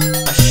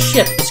 A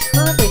ship is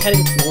currently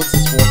heading towards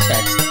this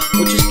vortex,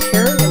 which is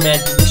carrying a man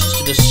who wishes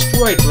to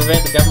destroy to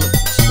prevent the government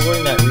from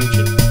exploring that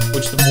region,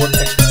 which the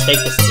vortex will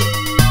take us to.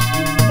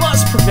 You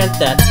must prevent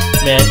that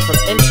man from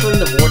entering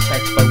the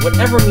vortex by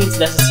whatever means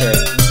necessary.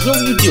 Will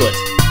you do it?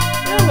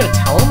 Yeah, I'm gonna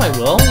tell him I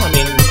will. I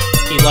mean,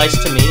 he lies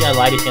to me, I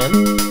lie to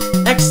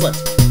him. Excellent.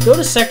 Go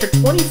to Sector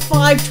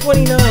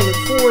 2529 and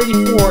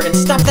 484 and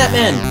stop that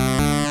man!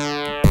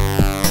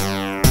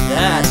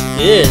 That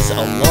is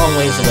a long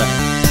ways away.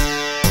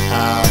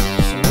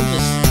 So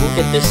we'll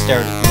get this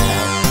started now.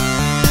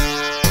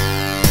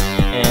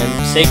 And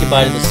say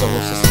goodbye to the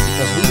solar system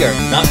because we are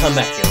not coming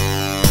back here.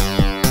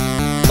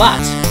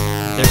 But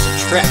there's a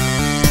trick.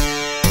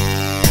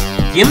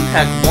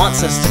 Gimpek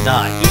wants us to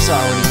die. He's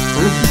already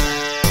proven that.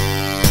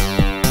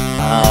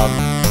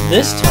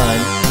 This time,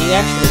 he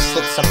actually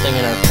slipped something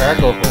in our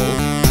cargo hold.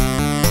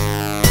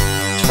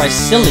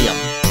 Tricilium.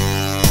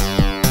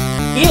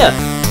 If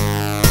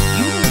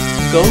you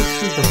go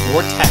through the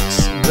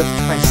vortex with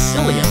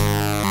Tricilium,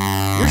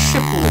 your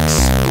ship will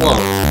explode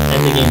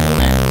and the game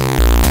will end.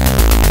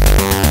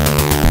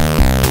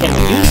 Can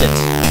we use it?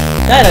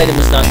 That item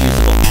is not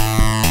usable.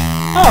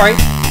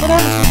 Alright, what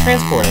happens if we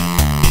transport it?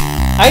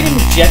 Item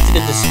ejected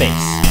into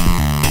space.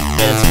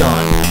 And it's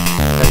gone.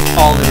 That's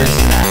all there is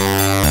to that.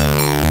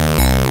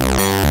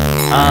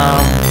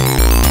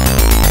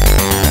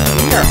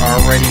 We are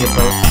already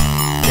about a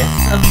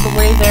fifth of the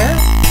way there.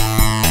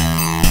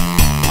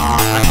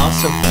 I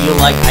also feel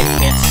like I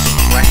can't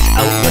stretch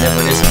out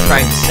whatever it is I'm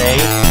trying to say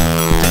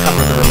to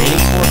cover the remaining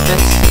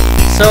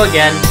 4/5. So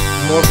again,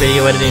 more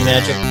video editing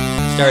magic,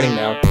 starting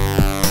now.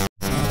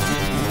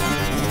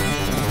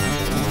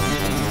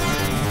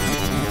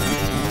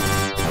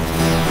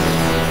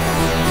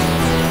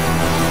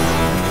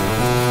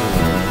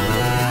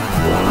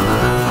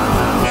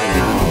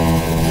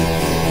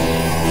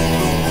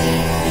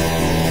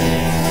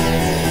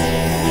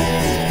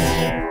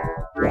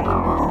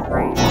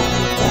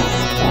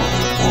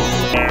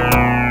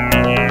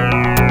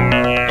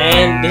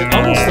 It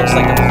almost looks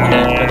like a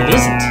planet, but it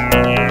isn't.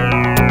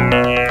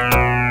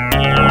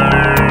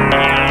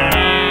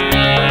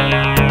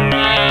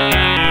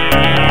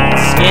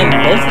 Scan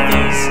both of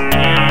these.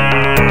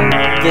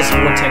 This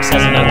vortex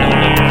has an unknown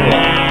name.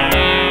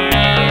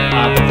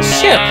 But the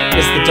ship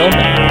is the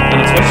Domain,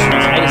 and it's registered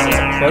as Titus as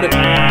a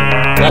prototype.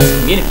 Let's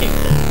communicate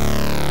with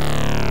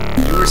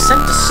it. You were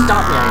sent to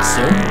stop me, I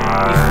assume.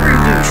 Before you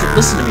do, you should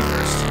listen to me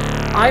first.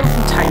 I'm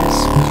from Titus.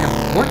 We have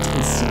worked in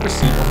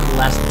secrecy over the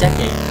last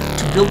decade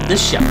to build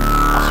this ship,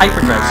 a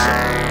hyperdrive ship.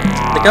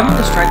 The government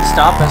has tried to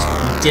stop us, but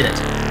we did it.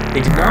 They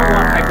did not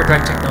want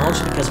hyperdrive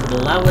technology because it would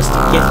allow us to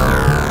get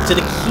here, to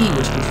the key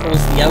which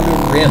controls the Outer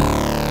Rim.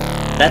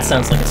 That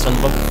sounds like it's from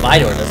the book of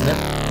Vidor, doesn't it?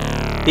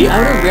 The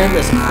Outer Rim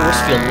is a force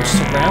field which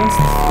surrounds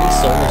the 3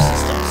 solar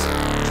systems.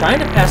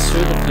 Trying to pass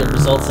through the field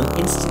results in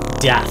instant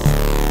death.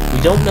 We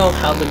don't know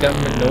how the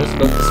government knows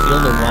about this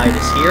field or why it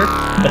is here,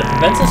 but it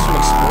prevents us from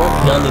exploring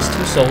beyond these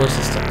 2 solar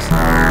systems.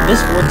 This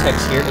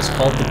vortex here is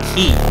called the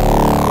Key.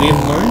 We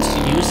have learned to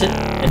use it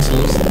and to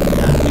lose it.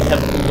 We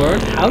have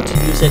learned how to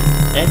use it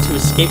and to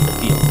escape the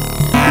field.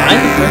 I'm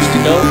the first to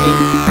go in...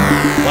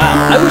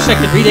 Wow, I wish I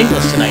could read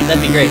English tonight, that'd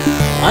be great.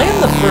 I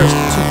am the first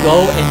to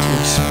go and to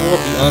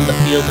explore beyond the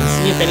field and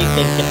see if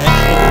anything can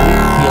actually remove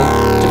the field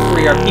to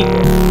free our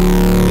people.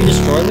 If you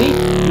destroy me,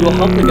 you will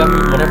help the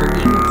government in whatever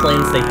evil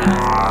plans they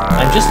have.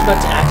 I'm just about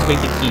to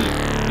activate the key.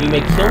 You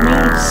may kill me,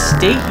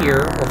 stay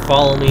here, or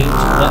follow me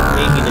to what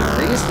may be the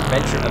greatest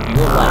adventure of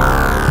your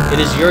life. It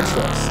is your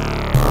choice.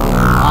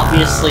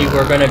 Obviously,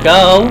 we're gonna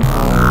go,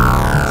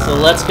 so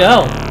let's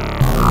go.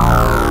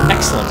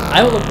 Excellent.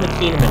 I will open the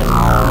key in a minute.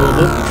 We will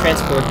move the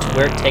transport to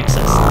where it takes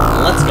us.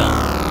 Let's go.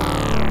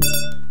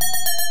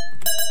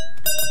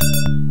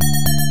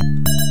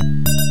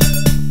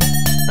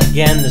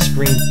 Again, this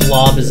green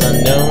blob is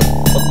unknown,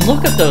 but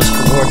look at those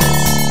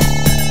coordinates.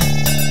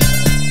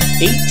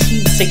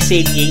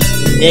 18688,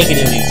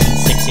 negative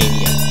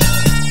 18688.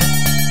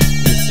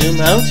 You zoom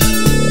out,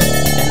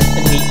 and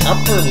in the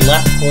upper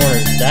left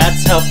corner,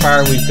 that's how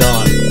far we've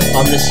gone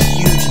on this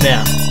huge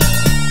map.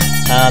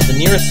 The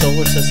nearest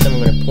solar system,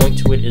 I'm going to point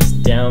to it, is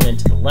down and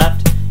to the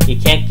left.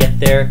 You can't get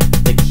there,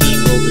 the key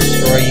will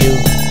destroy you,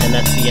 and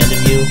that's the end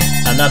of you.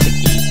 Not the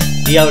key,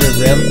 the Outer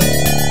Rim.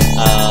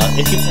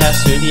 If you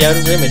pass through the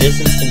Outer Rim, it is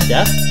instant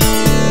death.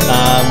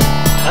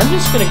 I'm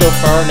just going to go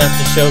far enough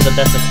to show that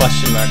that's a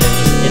question mark.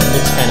 It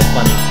looks kind of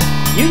funny.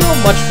 You go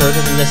much further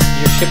than this,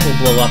 your ship will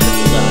blow up and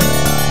you'll die.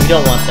 We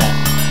don't want that.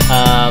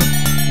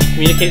 You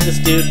communicate with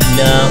this dude?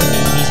 No,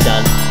 he's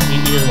done. He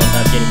doesn't want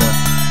that anymore.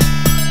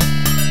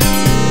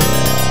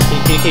 Can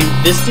you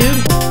aka this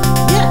dude?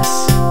 Yes!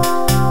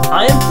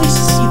 I am pleased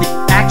to see that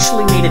you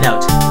actually made it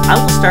out. I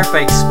will start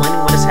by explaining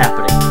what is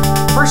happening.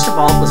 First of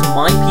all, it was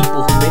my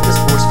people who made this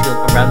force field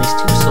around these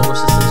two solar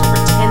systems over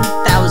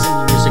 10,000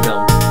 years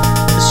ago.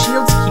 The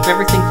shields keep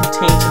everything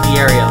contained to the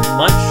area,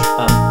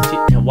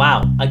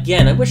 wow,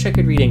 again, I wish I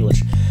could read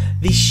English.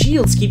 These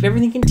shields keep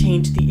everything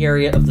contained to the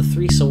area of the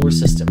three solar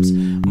systems,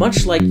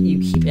 much like you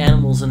keep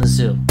animals in a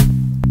zoo.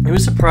 It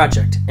was a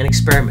project, an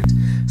experiment.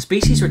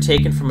 Species were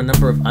taken from a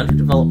number of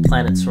underdeveloped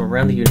planets from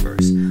around the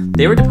universe.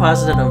 They were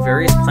deposited on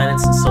various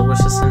planets and solar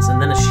systems,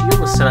 and then a shield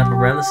was set up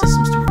around the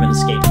systems to prevent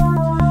escape.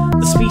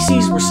 The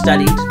species were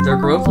studied, their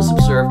growth was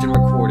observed and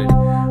recorded.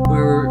 We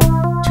were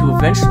to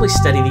eventually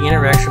study the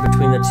interaction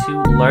between the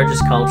two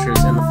largest cultures,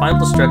 and the final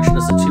destruction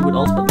as the two would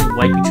ultimately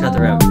wipe each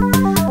other out.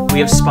 We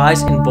have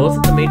spies in both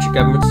of the major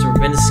governments to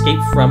prevent escape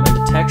from and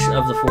detection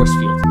of the force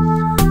field.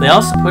 They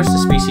also push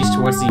the species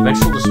towards the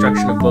eventual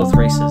destruction of both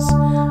races.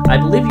 I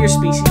believe your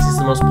species is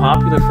the most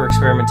popular for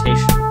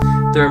experimentation.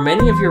 There are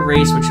many of your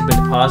race which have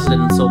been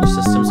deposited in solar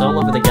systems all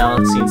over the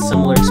galaxy in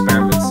similar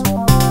experiments.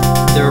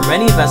 There are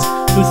many of us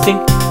who think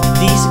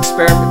these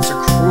experiments are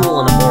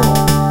cruel and immoral.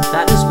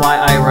 That is why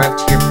I arrived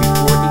here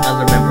before the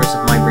other members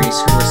of my race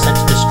who were sent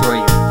to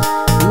destroy you.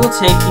 We will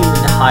take you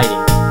into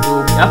hiding. It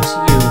will be up to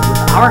you,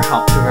 with our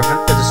help, to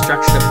prevent the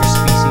destruction of your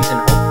species and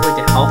hopefully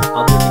to help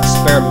other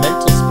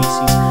experimental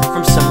species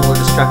from similar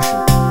destruction.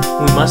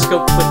 We must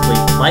go quickly.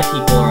 My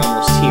people are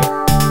almost here.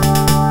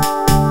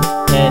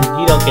 And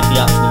you don't get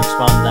the option to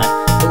respond to that,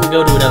 but we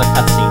go to another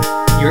cutscene.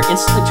 You're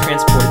instantly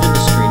transported to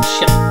the strange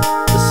ship.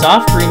 The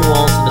soft green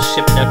walls of the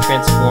ship now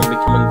transform,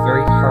 becoming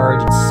very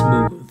hard and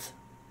smooth.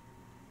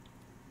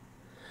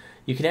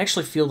 You can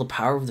actually feel the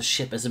power of the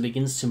ship as it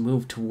begins to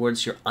move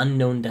towards your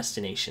unknown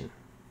destination.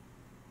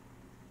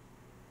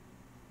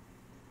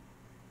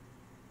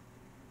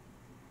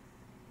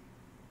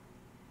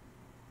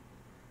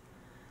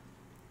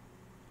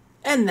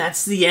 And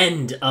that's the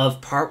end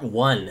of part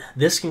 1.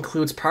 This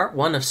concludes part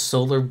 1 of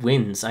Solar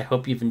Winds. I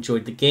hope you've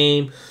enjoyed the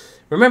game.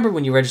 Remember,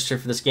 when you register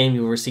for this game,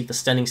 you will receive the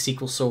stunning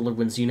sequel Solar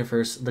Winds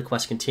Universe. The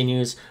quest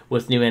continues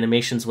with new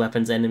animations,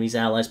 weapons, enemies,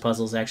 allies,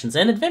 puzzles, actions,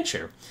 and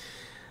adventure.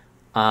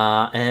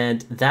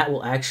 And that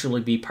will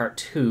actually be part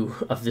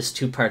 2 of this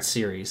 2-part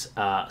series,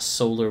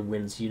 Solar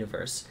Winds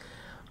Universe.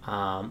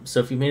 So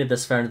if you made it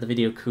this far into the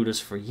video, kudos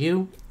for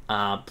you.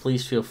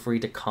 Please feel free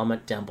to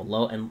comment down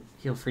below, and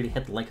feel free to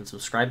hit the like and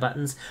subscribe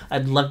buttons.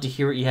 I'd love to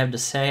hear what you have to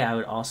say. I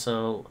would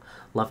also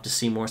love to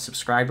see more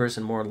subscribers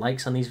and more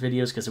likes on these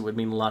videos, because it would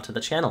mean a lot to the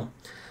channel.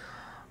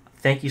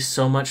 Thank you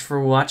so much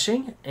for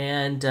watching,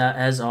 and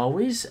as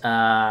always,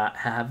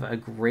 have a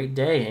great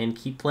day and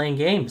keep playing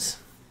games.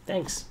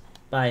 Thanks.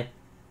 Bye.